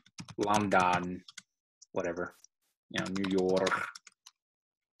 London, whatever. New York.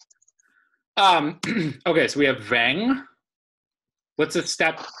 Okay, so we have Veng. What's a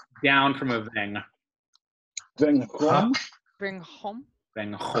step down from a Veng? Veng Hom. Bring home.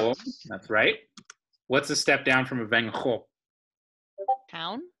 Veng Ho. That's right. What's a step down from a Veng Ho?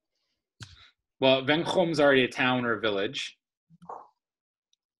 Town. Well, Veng Hom's already a town or a village.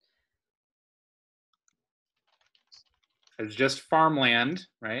 It's just farmland,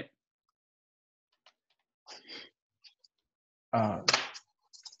 right?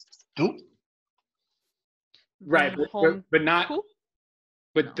 Do? Right, but not. Cool.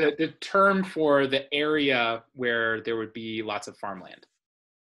 But the term for the area where there would be lots of farmland.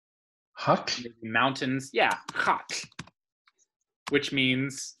 Hak? Mountains, yeah, hak. Which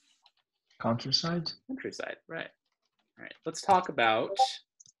means Countryside? countryside, right. All right, let's talk about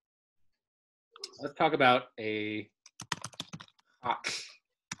a hak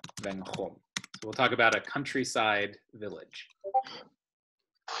Venchom. So we'll talk about a countryside village.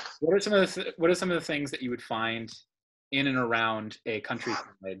 What are some of the things that you would find in and around a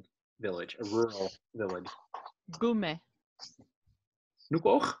countryside village, a rural village? Gume.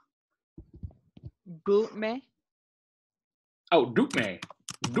 Nukoch? Gume. Oh, Daqmey.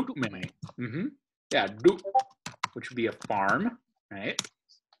 Daqmey. Mm-hmm. Yeah, Duk, which would be a farm, right?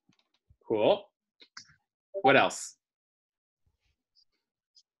 Cool. What else?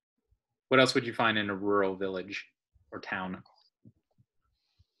 What else would you find in a rural village or town?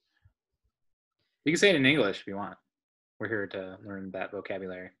 You can say it in English if you want. We're here to learn that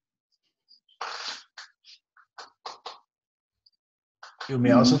vocabulary. You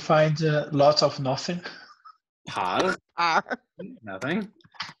may also find lots of nothing. Pause. Nothing.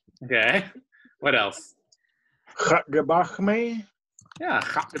 Okay. What else? Daqmey. Yeah.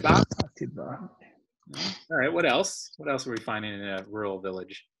 All right. What else? What else are we finding in a rural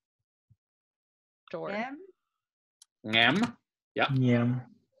village? Store. Ngam. Yep. Yeah.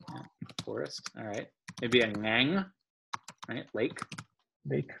 Forest. All right. Maybe a ngang. Right. Lake.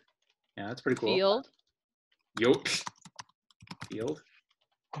 Lake. Yeah, that's pretty cool. Field. Yoke. Field.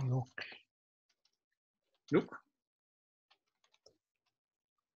 Nook.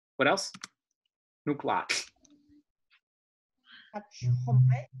 What else? Nuklat.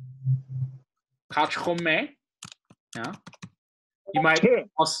 Kachome. Yeah. You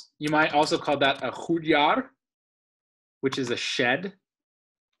might also call that a chudyar, which is a shed.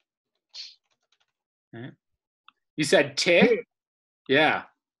 Okay. You said te? Yeah.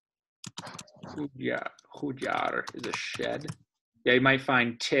 Chudyar is a shed. Yeah, you might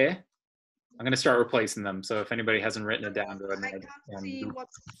find te. I'm going to start replacing them. So if anybody hasn't written it down, go ahead I can't see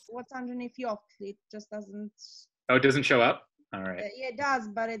what's underneath Yok. It just doesn't. Oh, it doesn't show up? All right. Yeah, it does,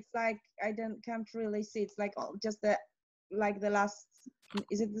 but it's like I can't really see. It's like just the last.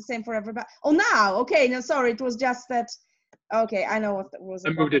 Is it the same for everybody? Oh, now okay. No, sorry, it was just that. Okay, I know what that was.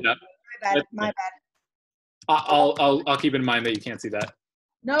 I moved it up. My bad. I'll keep in mind that you can't see that.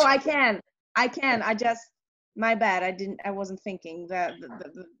 No, I can. I just my bad. I wasn't thinking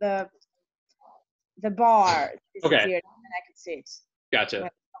the bar disappeared and I could see it. Gotcha. When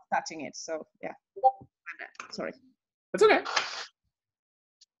I was touching it. So yeah. My bad. Sorry. That's okay.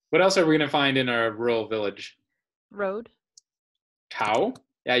 What else are we gonna find in a rural village? Road. Cow.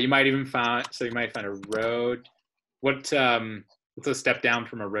 Yeah, you might even find a road. What's a step down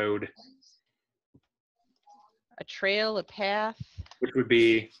from a road? A trail, a path. Which would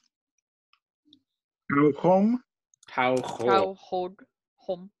be Home. Tau Home.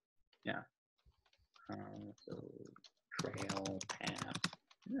 Yeah. So trail, path.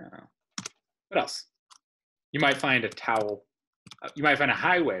 Yeah. What else? You might find a towel. You might find a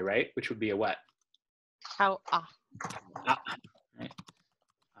highway, right? Which would be a what? Right.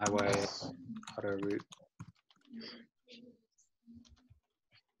 Highway, auto route.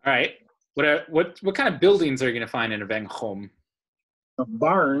 All right. What kind of buildings are you going to find in a Venchom? A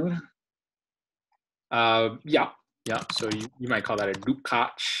barn. Yeah. So you might call that a dukach,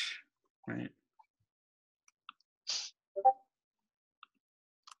 right?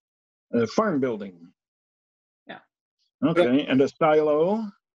 A farm building. Yeah. Okay, and a silo.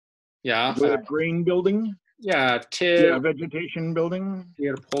 Yeah. With a grain building. Yeah. Yeah, vegetation building.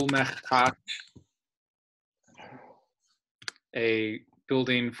 A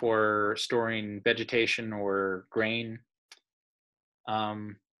building for storing vegetation or grain. All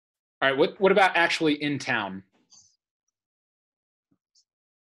right. What about actually in town?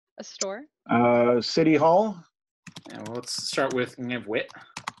 A store. City hall. Yeah, well, let's start with Ngevwit.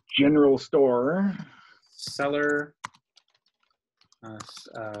 General store. Cellar.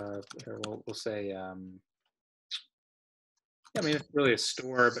 We'll say. I mean, it's really a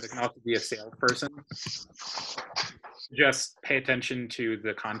store, but it can also be a salesperson. Just pay attention to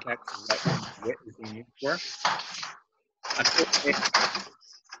the context of what is being used for.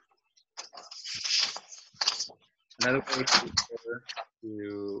 Another way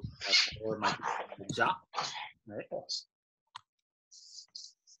to store my job, right?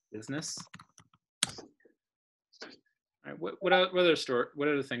 Business. All right. What other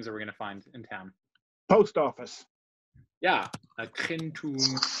things are we going to find in town? Post office. Yeah, a Krintum.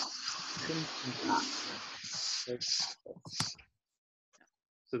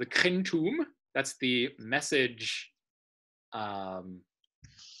 So the Krintum, that's the message.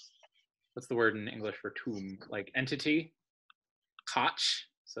 What's the word in English for tomb? Like entity. Koch,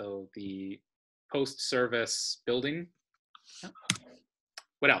 so the post-service building.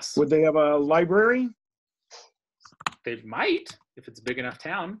 What else? Would they have a library? They might, if it's a big enough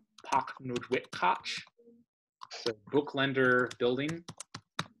town. Pak Nojwit Koch. So booklender building.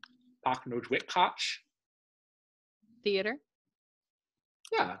 Pak Nojwit Koch. Theater.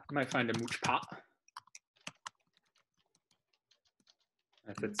 Yeah, you might find a mooch pot.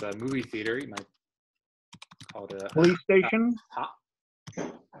 If it's a movie theater, you might call it a Police station? pot.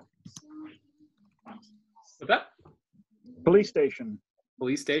 What's that? Police station.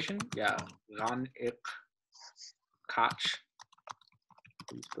 Police station? Yeah. Ran ik Koch.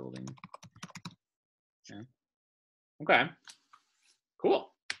 Police building. Yeah. Okay.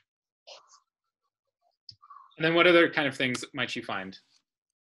 Cool. And then what other kind of things might you find?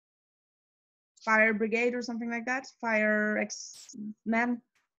 Fire brigade or something like that. Fire X-Men.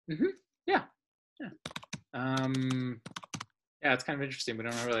 Yeah. Yeah. Yeah, it's kind of interesting. We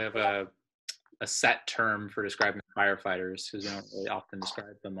don't really have a set term for describing firefighters because we don't really often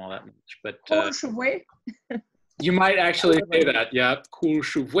describe them all that much. But you might actually say that. Yeah, cool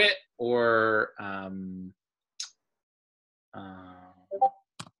chouvet or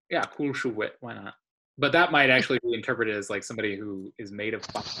yeah, cool chouvet. Why not? But that might actually be interpreted as like somebody who is made of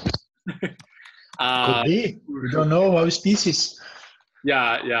fire. Could be. We don't know our species.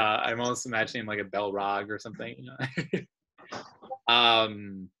 Yeah, I'm almost imagining like a Belrog or something. You know?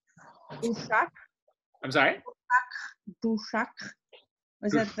 Dushak. I'm sorry? Dushak.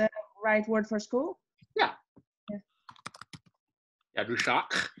 Is that the right word for school? Yeah. Yeah,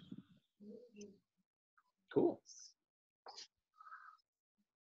 Dushak. Cool.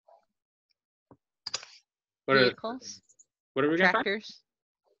 Vehicles. What are we going to find? Tractors.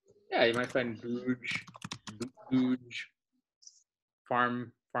 Yeah, you might find booge,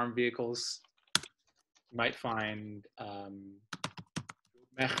 farm vehicles. You might find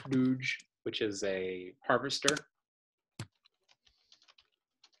mechduge, which is a harvester.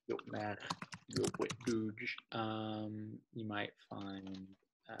 You might find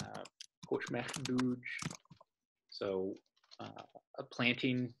mechduge, so a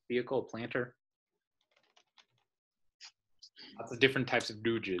planting vehicle, a planter. Lots of different types of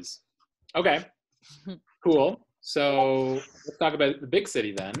douges. Okay, cool. So let's talk about the big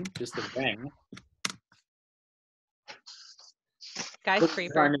city then, just the bang.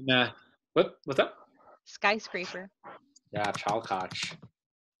 Skyscraper. What's up? Skyscraper. Yeah, Chalkach.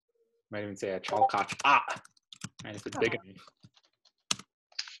 Might even say a Chalkach. And if it's big enough.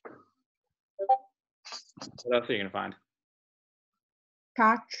 What else are you gonna find?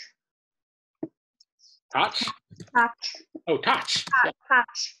 Touch. Touch? Touch. Oh, touch. Yeah.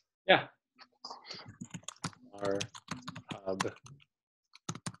 Touch. Yeah. Our hub.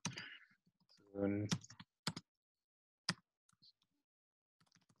 Soon.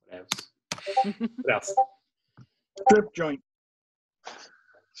 What else? Strip joint.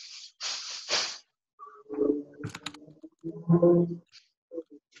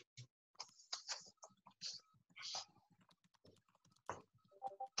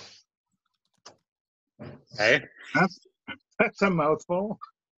 Okay. That's a mouthful.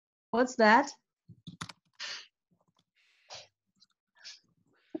 What's that?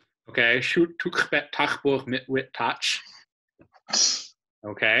 Okay. Shoot tukbet tachburg mit wit touch.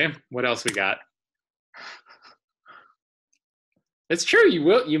 Okay. What else we got? It's true.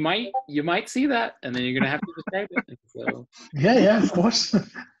 You might see that, and then you're gonna have to describe it. So. Yeah, of course.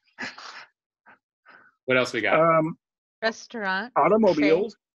 What else we got? Restaurant.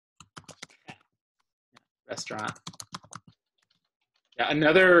 Automobiles. Restaurant. Yeah,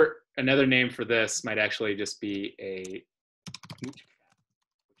 another name for this might actually just be which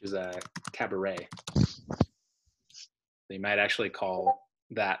is a cabaret. So you might actually call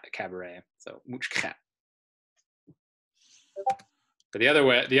that a cabaret. So Muchkat. But the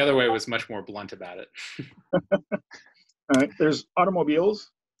other way was much more blunt about it. All right, there's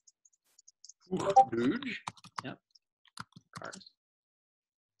automobiles. Rouge. Yep. Cars.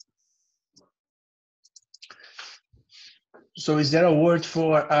 So is there a word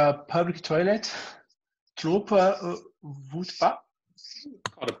for a public toilet? Tropa Vutpa?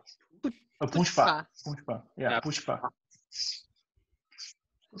 Called A pushpa. Pushpa. Yeah, pushpa.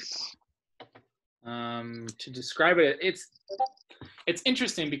 To describe it, it's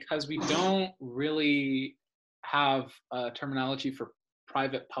interesting because we don't really have a terminology for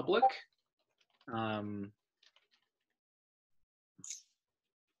private public.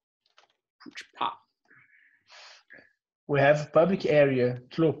 Pooch pop. We have public area,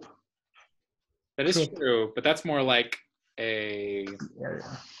 club. That is Club true, but that's more like a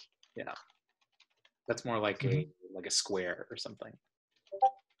area. that's more like a square or something.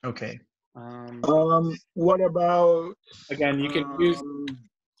 Okay. What about Again, you can use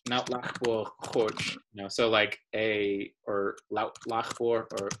not lachbor choch, so like a or lachbor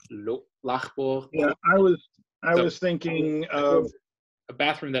or lachbor. Yeah, I was thinking of a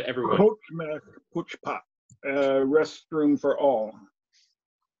bathroom that everyone. Puchpat, restroom for all.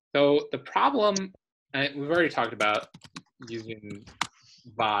 So the problem, we've already talked about using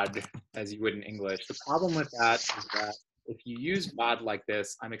VOD as you would in English. The problem with that is that if you use VOD like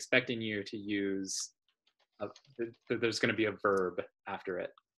this, I'm expecting you to use, there's going to be a verb after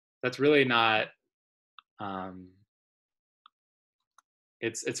it. That's really not,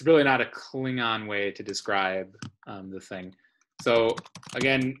 it's really not a Klingon way to describe the thing. So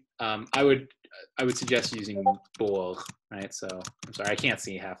again, I would suggest using bor, right? So I'm sorry, I can't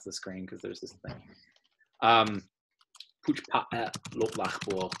see half the screen because there's this thing.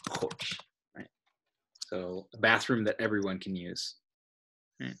 Right? So a bathroom that everyone can use.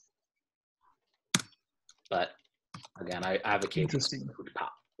 Right? But again, I advocate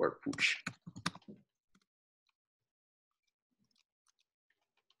or pooch.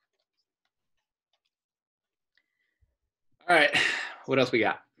 All right, what else we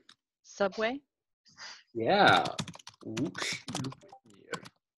got? Subway. Yeah.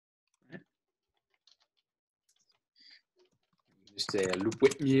 Just a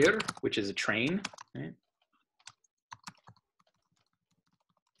Lupwitmir, which is a train. Right?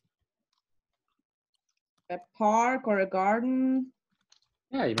 A park or a garden.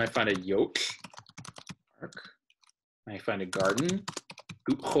 Yeah, you might find a yacht. Park. You might find a garden.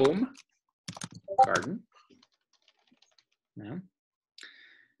 Home. Garden. Yeah.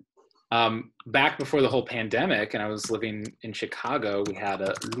 Back before the whole pandemic, and I was living in Chicago, we had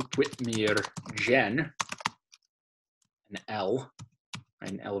a Lupwitmir Gen, an L,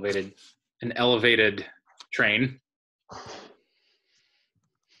 right? an elevated train.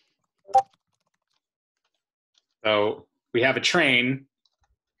 So we have a train.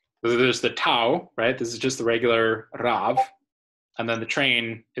 There's the Tau, right? This is just the regular Rav, and then the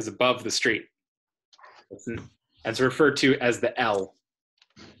train is above the street. It's referred to as the L.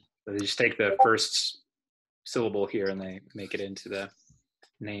 So they just take the first syllable here and they make it into the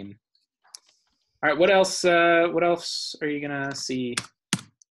name. All right, what else? What else are you gonna see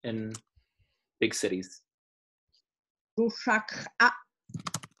in big cities? Rushak-a.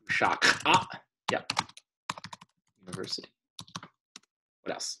 Rushak-a. Yep. University.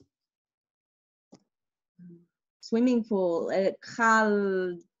 What else? Swimming pool.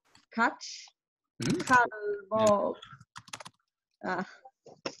 Khal catch. Khal yeah.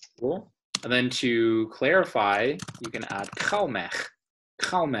 Cool. And then to clarify, you can add Khalmech.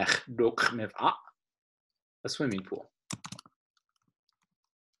 Khalmech Daqmey, a swimming pool.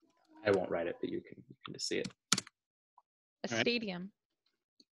 I won't write it, but you can just see it. A stadium.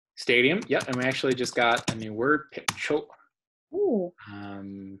 Stadium, yep. And we actually just got a new word, Pipcho. Ooh.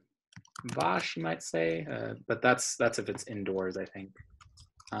 Vash, you might say, but that's if it's indoors, I think.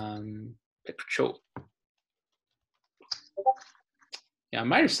 Pipcho. Yeah, I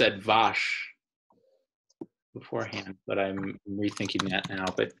might have said Vash beforehand, but I'm rethinking that now.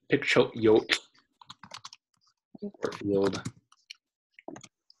 But Pipcho Yacht. Field.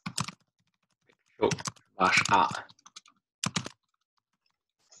 Vash A.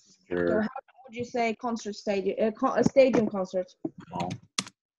 So how would you say concert stadium? A stadium concert. Oh.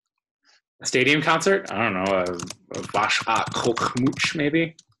 A stadium concert? I don't know. A Vash A Kokmuch,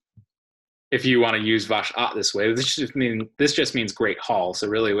 maybe. If you want to use Vash A this way, this just means great hall. So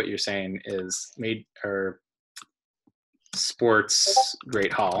really, what you're saying is sports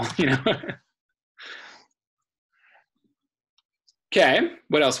great hall. Okay.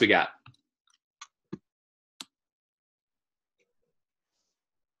 What else we got?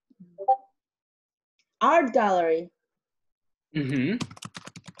 Art gallery. Mm-hmm.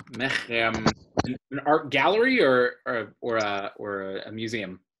 An art gallery or a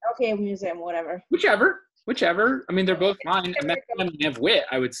museum? Okay, museum, whatever. Whichever. I mean, they're both fine. Wit,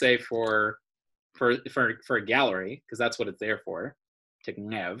 I would say for a gallery, because that's what it's there for, to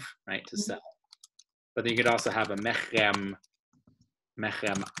nev, right, to sell. But then you could also have a mechem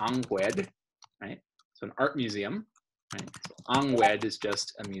angwed, right? So an art museum, right? So angwed is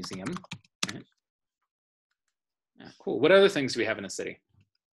just a museum, right? Yeah, cool. What other things do we have in a city?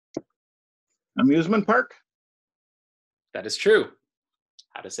 Amusement park? That is true.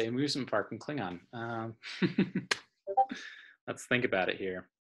 How to say amusement park in Klingon. Let's think about it here.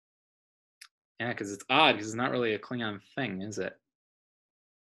 Yeah, because it's odd, because it's not really a Klingon thing, is it?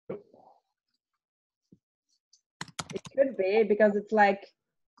 It could be, because it's like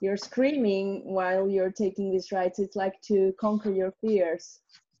you're screaming while you're taking these rides. It's like to conquer your fears.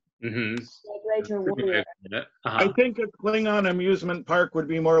 Mm-hmm. Like Rachel Warrior. I think a Klingon amusement park would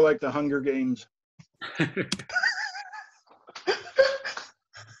be more like the Hunger Games.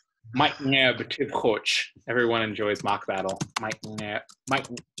 Mike Neb Tivchoch. Everyone enjoys mock battle. Mike Neb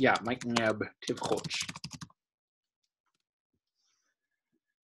Tivchoch.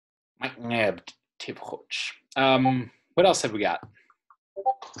 Mike Neb Tivchoch. What else have we got?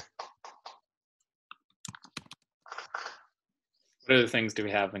 What other things do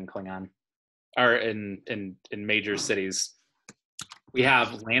we have in Klingon? Or in major cities? We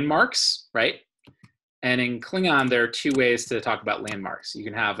have landmarks, right? And in Klingon, there are two ways to talk about landmarks. You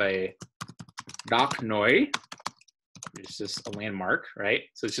can have a Daqmey, which is just a landmark, right?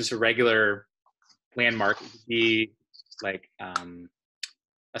 So it's just a regular landmark. It could be like a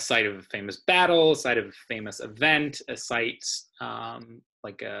site of a famous battle, a site of a famous event, a site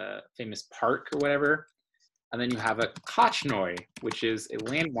like a famous park or whatever. And then you have a Kachnoi, which is a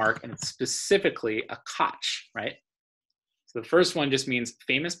landmark, and it's specifically a Kach, right? So the first one just means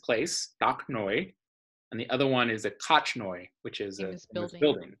famous place, Daqmey, and the other one is a Kachnoi, which is a famous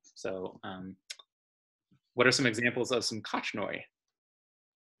building. So what are some examples of some Kachnoi?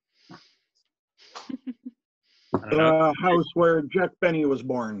 The house where Jack Benny was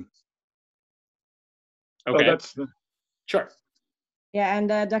born. Okay. Oh, that's the... Sure. Yeah, and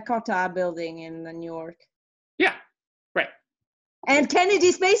the Dakota building in New York. Yeah, right. And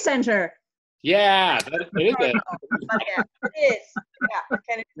Kennedy Space Center. Yeah, it is. Yeah, it is. Yeah,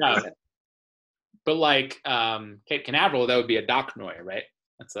 Kennedy Space Center. But like Cape Canaveral, that would be a Daqmey, right?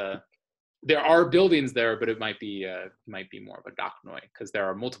 That's a. There are buildings there, but it might be more of a Daqmey because there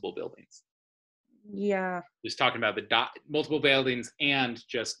are multiple buildings. Yeah. Just talking about the multiple buildings and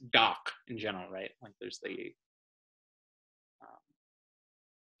just dock in general, right? Like there's the.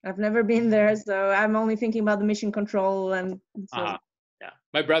 I've never been there, so I'm only thinking about the mission control and so. Yeah,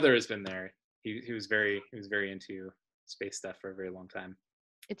 my brother has been there. He was very into space stuff for a very long time.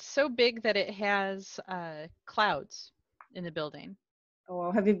 It's so big that it has clouds in the building. Oh,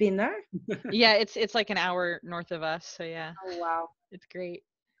 well, have you been there? Yeah, it's like an hour north of us, so yeah. Oh wow, it's great.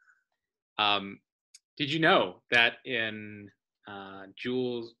 Did you know that in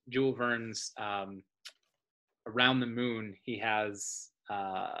Jules Verne's Around the Moon, he has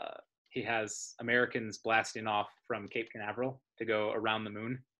Americans blasting off from Cape Canaveral to go around the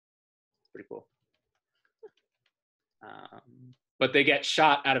moon? It's pretty cool. But they get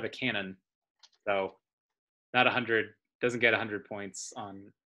shot out of a cannon, so not 100, doesn't get 100 points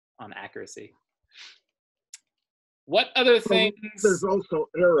on accuracy. What other things? There's also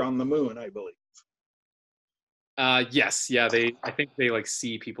air on the moon, I believe. Yes, yeah, I think they like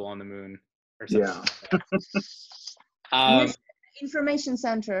see people on the moon or something. Yeah. Information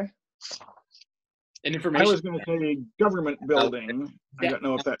center. An information. I was going to say government building. I don't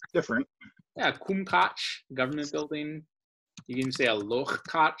know if that's different. Yeah, Kumkach, government building. You can say a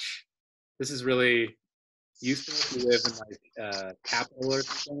Lochkach. This is really useful if you live in like capital or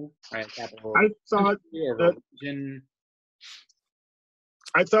something, right? Capital. I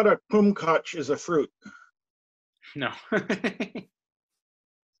thought a kumquat is a fruit. No.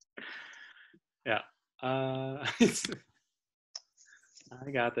 Yeah. I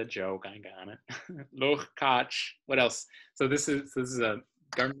got the joke. I got it. Lochkach. What else? So this is a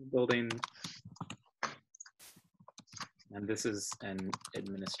government building. And this is an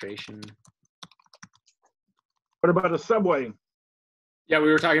administration. What about a subway? Yeah,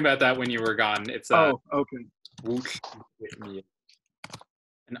 we were talking about that when you were gone. It's okay.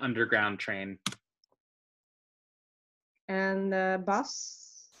 An underground train. And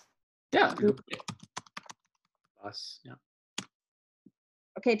bus? Yeah. Bus, yeah.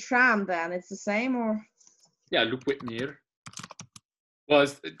 Okay, tram then. It's the same or? Yeah, Lupwitmir. Well,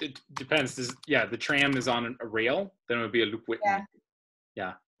 it depends. The tram is on a rail, then it would be a Lupwitmir.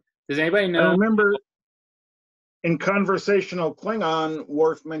 Yeah. Does anybody know? I remember in conversational Klingon,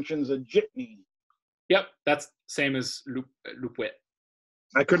 Worf mentions a jitney. Yep, that's same as Lupwit.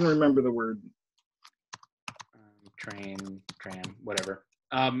 I couldn't remember the word. Train, tram, whatever.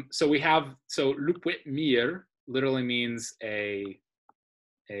 So Lupwitmir literally means a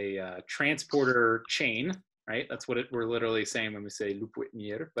transporter chain, right? That's what we're literally saying when we say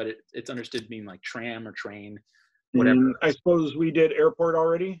Lupwitmir, but it's understood to mean like tram or train, whatever. I suppose we did airport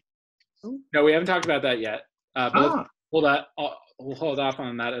already? No, we haven't talked about that yet. But we'll hold off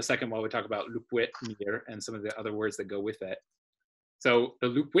on that a second while we talk about Lupwitmir and some of the other words that go with it. So the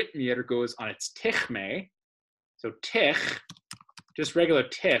Lupwitmir goes on its Tichme. So Tich, just regular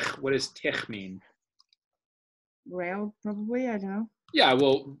Tich. What does Tich mean? Rail, probably. I don't know. Yeah,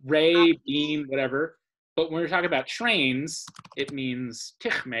 well, ray, beam, whatever. But when we're talking about trains, it means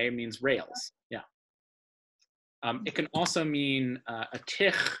Tichme means rails. Yeah. It can also mean a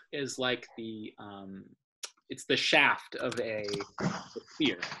Tich is like the it's the shaft of a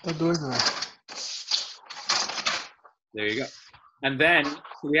spear. There you go. And then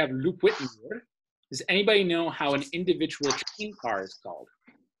we have Lupwitmir. Does anybody know how an individual train car is called?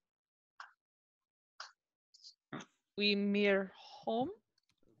 We mere home.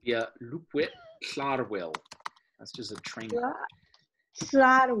 Yeah, Lupwit Klarwil. That's just a train car.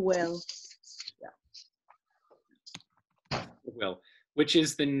 Klarwil. Will, which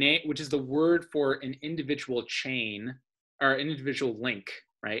is the name, which is the word for an individual chain or an individual link,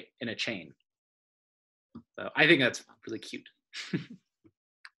 right, in a chain. So I think that's really cute.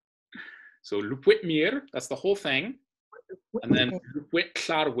 So Lupwitmir, that's the whole thing, and then Lupwit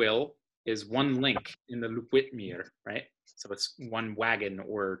Klarwil is one link in the Lupwitmir, right? So it's one wagon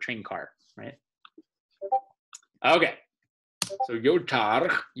or train car, right? Okay. So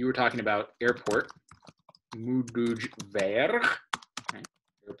Jotar, you were talking about airport. Moeduj Ver, right?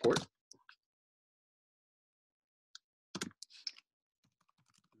 Airport.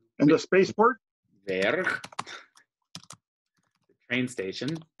 And the spaceport? Ver. The train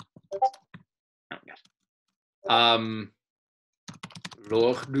station. Oh god.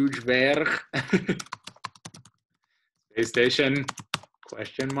 Lochduj Ver. Space station?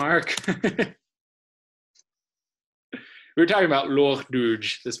 Question mark. We were talking about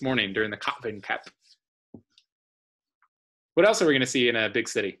Lochduj this morning during the Koppen Cup. What else are we going to see in a big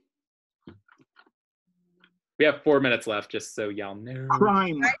city? We have 4 minutes left, just so y'all know.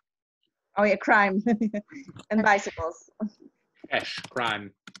 Crime. Oh yeah, crime. And bicycles. Chesh,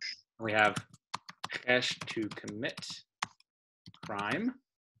 crime. We have chesh, to commit crime.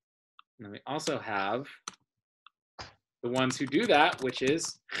 And then we also have the ones who do that, which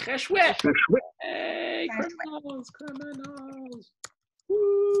is cheshwit. Hey, criminals, criminals.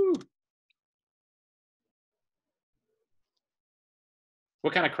 Woo!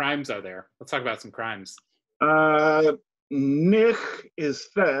 What kind of crimes are there? Let's talk about some crimes. Nich is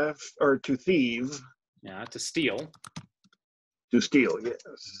theft or to thieve. Yeah, to steal. To steal,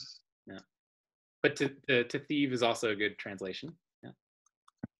 yes. Yeah, but to thieve is also a good translation. Yeah.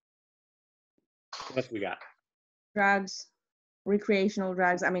 What else we got? Drugs, recreational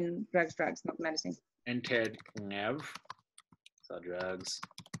drugs. I mean, drugs, not medicine. Entered Knev. So drugs.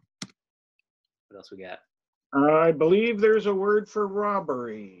 What else we got? I believe there's a word for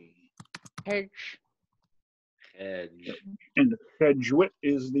robbery. Hedge. Hedge. And hedgewit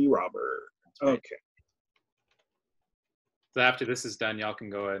is the robber. Right. Okay. So after this is done, y'all can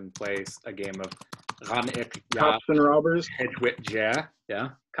go ahead and play a game of Ranik Ya Cops and robbers. Hedgewit Ja.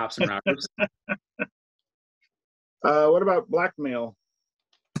 Yeah, cops and robbers. What about blackmail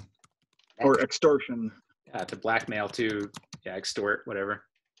or extortion? Yeah, to blackmail, to extort, whatever.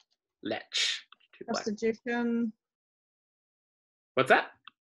 Lech. Prostitution. What's that?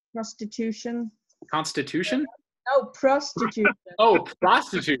 Prostitution. Constitution? No, prostitution. Oh,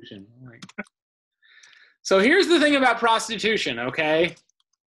 prostitution. So here's the thing about prostitution, okay?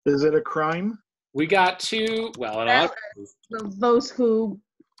 Is it a crime? We got two, well, those who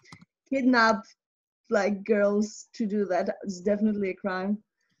kidnap like girls to do that is definitely a crime.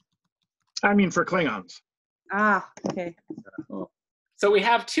 I mean, for Klingons. Ah, okay. So we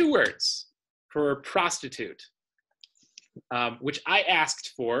have two words for prostitute, which I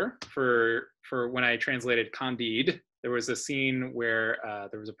asked for when I translated Candide. There was a scene where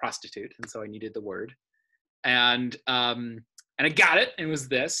there was a prostitute, and so I needed the word, and I got it. And it was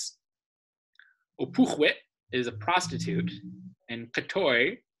this: Opuchwit is a prostitute, and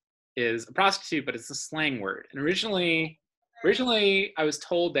Katoi is a prostitute, but it's a slang word. And originally I was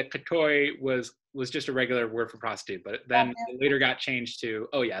told that Katoi was just a regular word for prostitute, but then it later got changed to,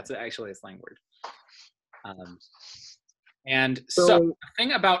 oh yeah, it's actually a slang word. And so the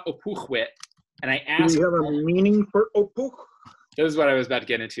thing about Opuchwit, and I asked— do you have a meaning for Opuch? This is what I was about to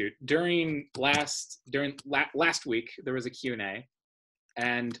get into. During last week, there was a Q&A,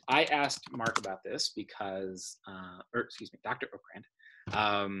 and I asked Mark about this because, Dr. Okrand.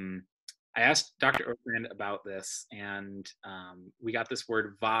 I asked Dr. Okrand about this, and we got this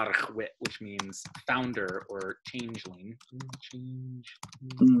word varchwit, which means founder or changeling.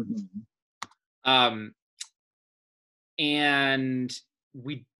 And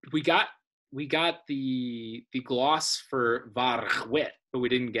we got the gloss for varchwit, but we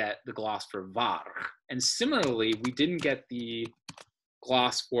didn't get the gloss for var. And similarly, we didn't get the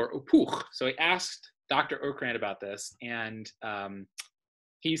gloss for opuch. So I asked Dr. Okrand about this, and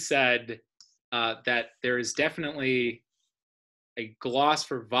he said that there is definitely a gloss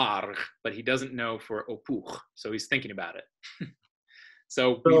for varg, but he doesn't know for opuch, so he's thinking about it.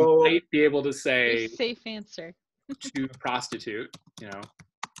 So we might be able to say safe answer to prostitute,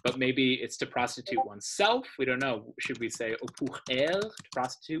 but maybe it's to prostitute oneself. We don't know. Should we say opuch to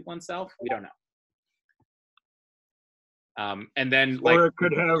prostitute oneself? We don't know. And then, or it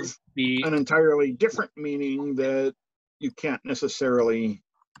could have an entirely different meaning that you can't necessarily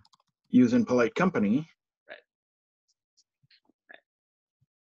use in polite company.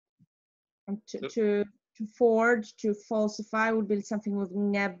 And to forge, to falsify would be something with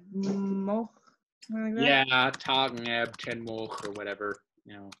nebmoch. Like yeah, tagneb tenmoch or whatever,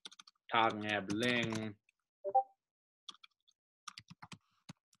 tagneb ling.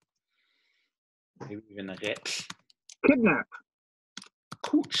 Maybe even a ret. Kidnap.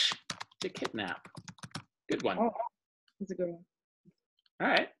 Cooch, to kidnap. Good one. Oh, that's a good one. All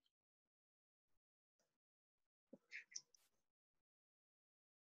right.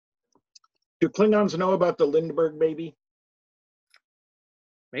 Do Klingons know about the Lindbergh baby?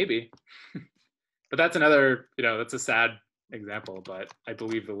 Maybe. But that's another, that's a sad example, but I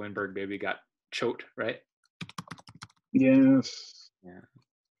believe the Lindbergh baby got choked, right? Yes. Yeah.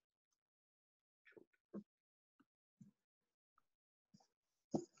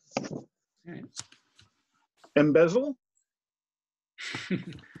 All right. Embezzle?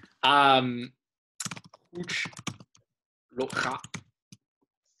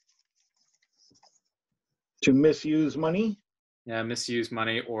 To misuse money? Yeah, misuse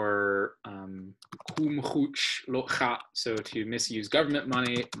money, or so to misuse government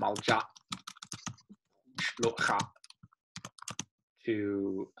money, malja,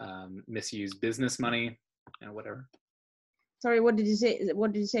 to misuse business money, whatever. Sorry, what did you say?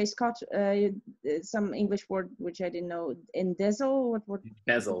 What did you say, Scott? Some English word which I didn't know. Embezzle? What?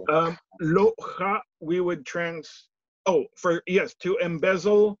 Bezel. Locha, we would to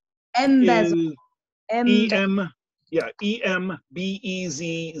embezzle. Embezzle. Is E-M, E-M-B-E-Z-Z-L-E.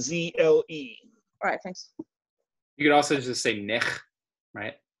 All right, thanks. You could also just say nech,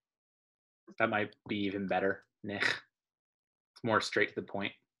 right? That might be even better. Nech. It's more straight to the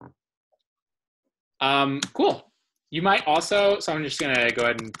point. Cool. You might also, so I'm just gonna go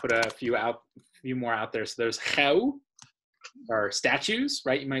ahead and put a few more out there. So there's cheu, or statues,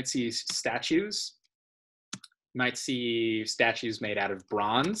 right? You might see statues. You might see statues made out of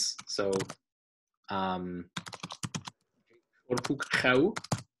bronze. So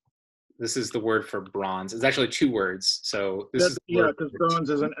this is the word for bronze. It's actually two words. So this is because bronze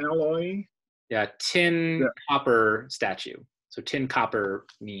is an alloy. Yeah, tin copper statue. So tin copper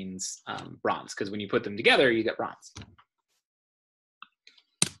means bronze, because when you put them together, you get bronze.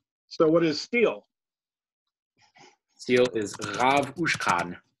 So what is steel? Steel is rav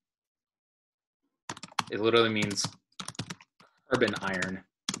ushkan. It literally means carbon iron.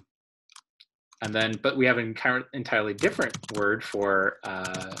 And then, but we have an entirely different word for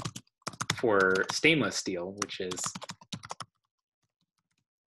stainless steel, which is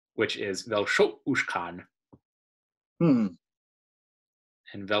velshot ushkan.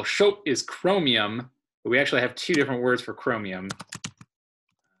 And velshot is chromium, but we actually have two different words for chromium.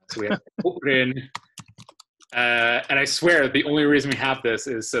 So we have koprin, and I swear the only reason we have this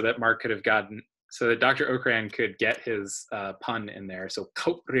is so that Mark could have so that Dr. Okrand could get his pun in there. So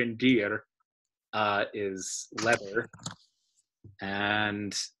koprin dir is leather.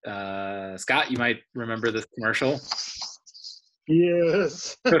 And Scott, you might remember this commercial.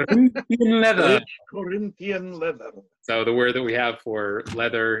 Yes. Corinthian leather. Corinthian leather. So the word that we have for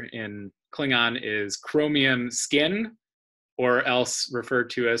leather in Klingon is chromium skin, or else referred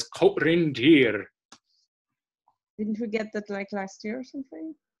to as koprindir. Didn't we get that like last year or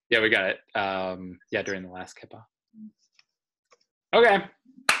something? Yeah, we got it. During the last kippa. Okay.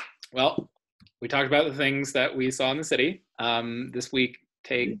 Well, we talked about the things that we saw in the city. This week,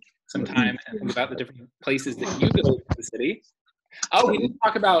 take some time and think about the different places that you go to the city. Oh, we didn't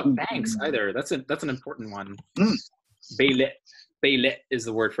talk about banks either. That's an important one. Baylet. Baylet is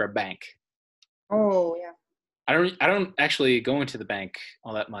the word for a bank. Oh yeah. I don't actually go into the bank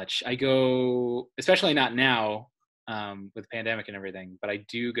all that much. I go, especially not now, with the pandemic and everything, but I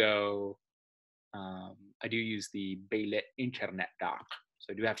do go. I do use the Baylet internet dock.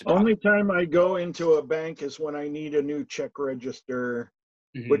 So I do have to. Only time I go into a bank is when I need a new check register,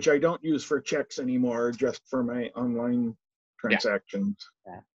 which I don't use for checks anymore, just for my online transactions.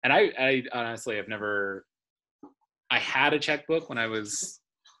 Yeah. And I honestly have never. I had a checkbook when I was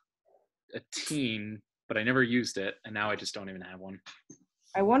a teen, but I never used it, and now I just don't even have one.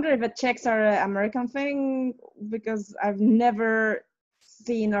 I wonder if checks are an American thing, because I've never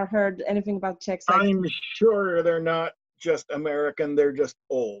seen or heard anything about checks. I'm sure they're not just American, they're just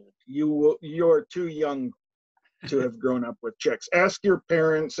old. You're too young to have grown up with checks. Ask your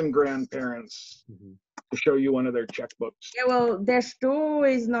parents and grandparents to show you one of their checkbooks. Yeah, well, their Stu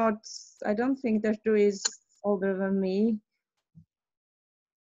is not, I don't think their Stu is older than me.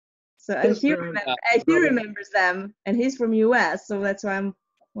 So he remembers them, and he's from US, so that's why I'm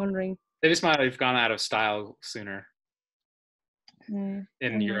wondering. They just might have gone out of style sooner in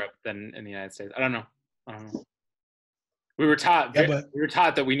Europe than in the United States. I don't know. We were taught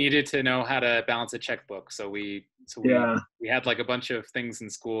that we needed to know how to balance a checkbook. So we had like a bunch of things in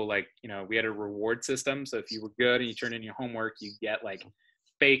school, like, you know, we had a reward system. So if you were good and you turned in your homework, you get like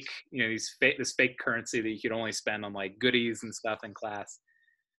fake, you know, this fake currency that you could only spend on like goodies and stuff in class.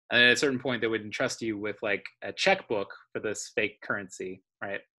 And at a certain point, they would entrust you with like a checkbook for this fake currency,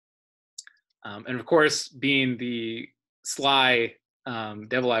 right? And of course, being the sly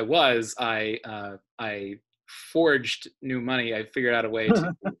devil I was, I forged new money. I figured out a way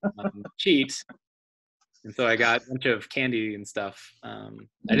to cheat, and so I got a bunch of candy and stuff. I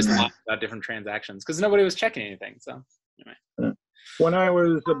just lied about different transactions because nobody was checking anything. So anyway. When I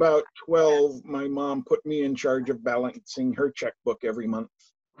was about 12, my mom put me in charge of balancing her checkbook every month.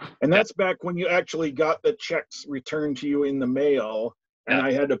 And that's back when you actually got the checks returned to you in the mail. And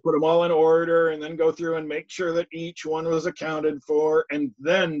I had to put them all in order and then go through and make sure that each one was accounted for and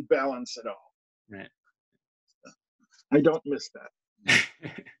then balance it all. Right. I don't miss that.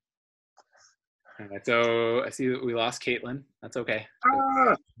 All right, so I see that we lost Caitlin. That's okay.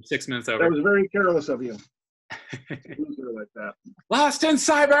 6 minutes over. That was very careless of you. Like that. Lost in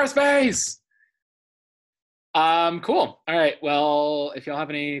cyberspace. Cool. All right. Well, if y'all have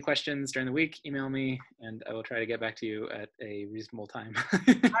any questions during the week, email me and I will try to get back to you at a reasonable time. Are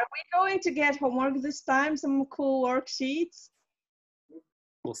we going to get homework this time? Some cool worksheets?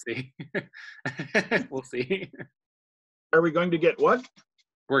 We'll see. We'll see. Are we going to get what?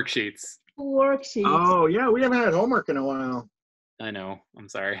 Worksheets. Worksheets. Oh, yeah. We haven't had homework in a while. I know. I'm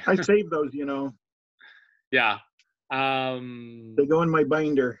sorry. I saved those, you know. Yeah. They go in my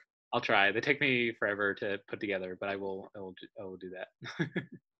binder. I'll try. They take me forever to put together, but I will do that.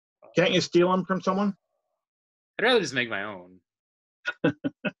 Can't you steal them from someone? I'd rather just make my own.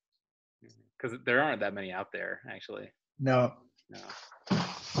 Because there aren't that many out there, actually. No.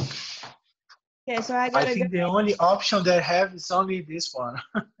 Okay, so I think the only option that I have is only this one.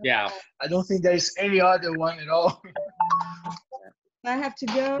 Yeah. I don't think there is any other one at all. I have to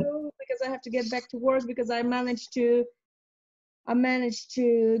go because I have to get back to work because I managed to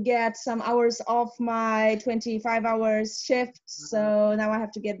get some hours off my 25 hours shift. So now I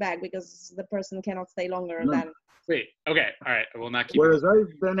have to get back because the person cannot stay longer than. Sweet. Okay. All right. I will not keep. Whereas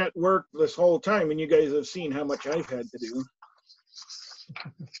I've been at work this whole time and you guys have seen how much I've had to do.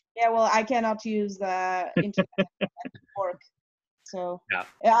 Yeah, well, I cannot use the internet at work. So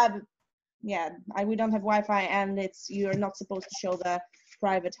we don't have Wi-Fi, and you're not supposed to show the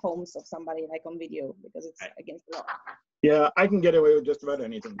private homes of somebody like on video because it's against the law. Yeah, I can get away with just about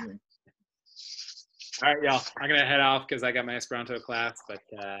anything here. All right, y'all. I'm gonna head off because I got my Esperanto class. But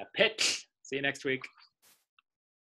Pitt, see you next week.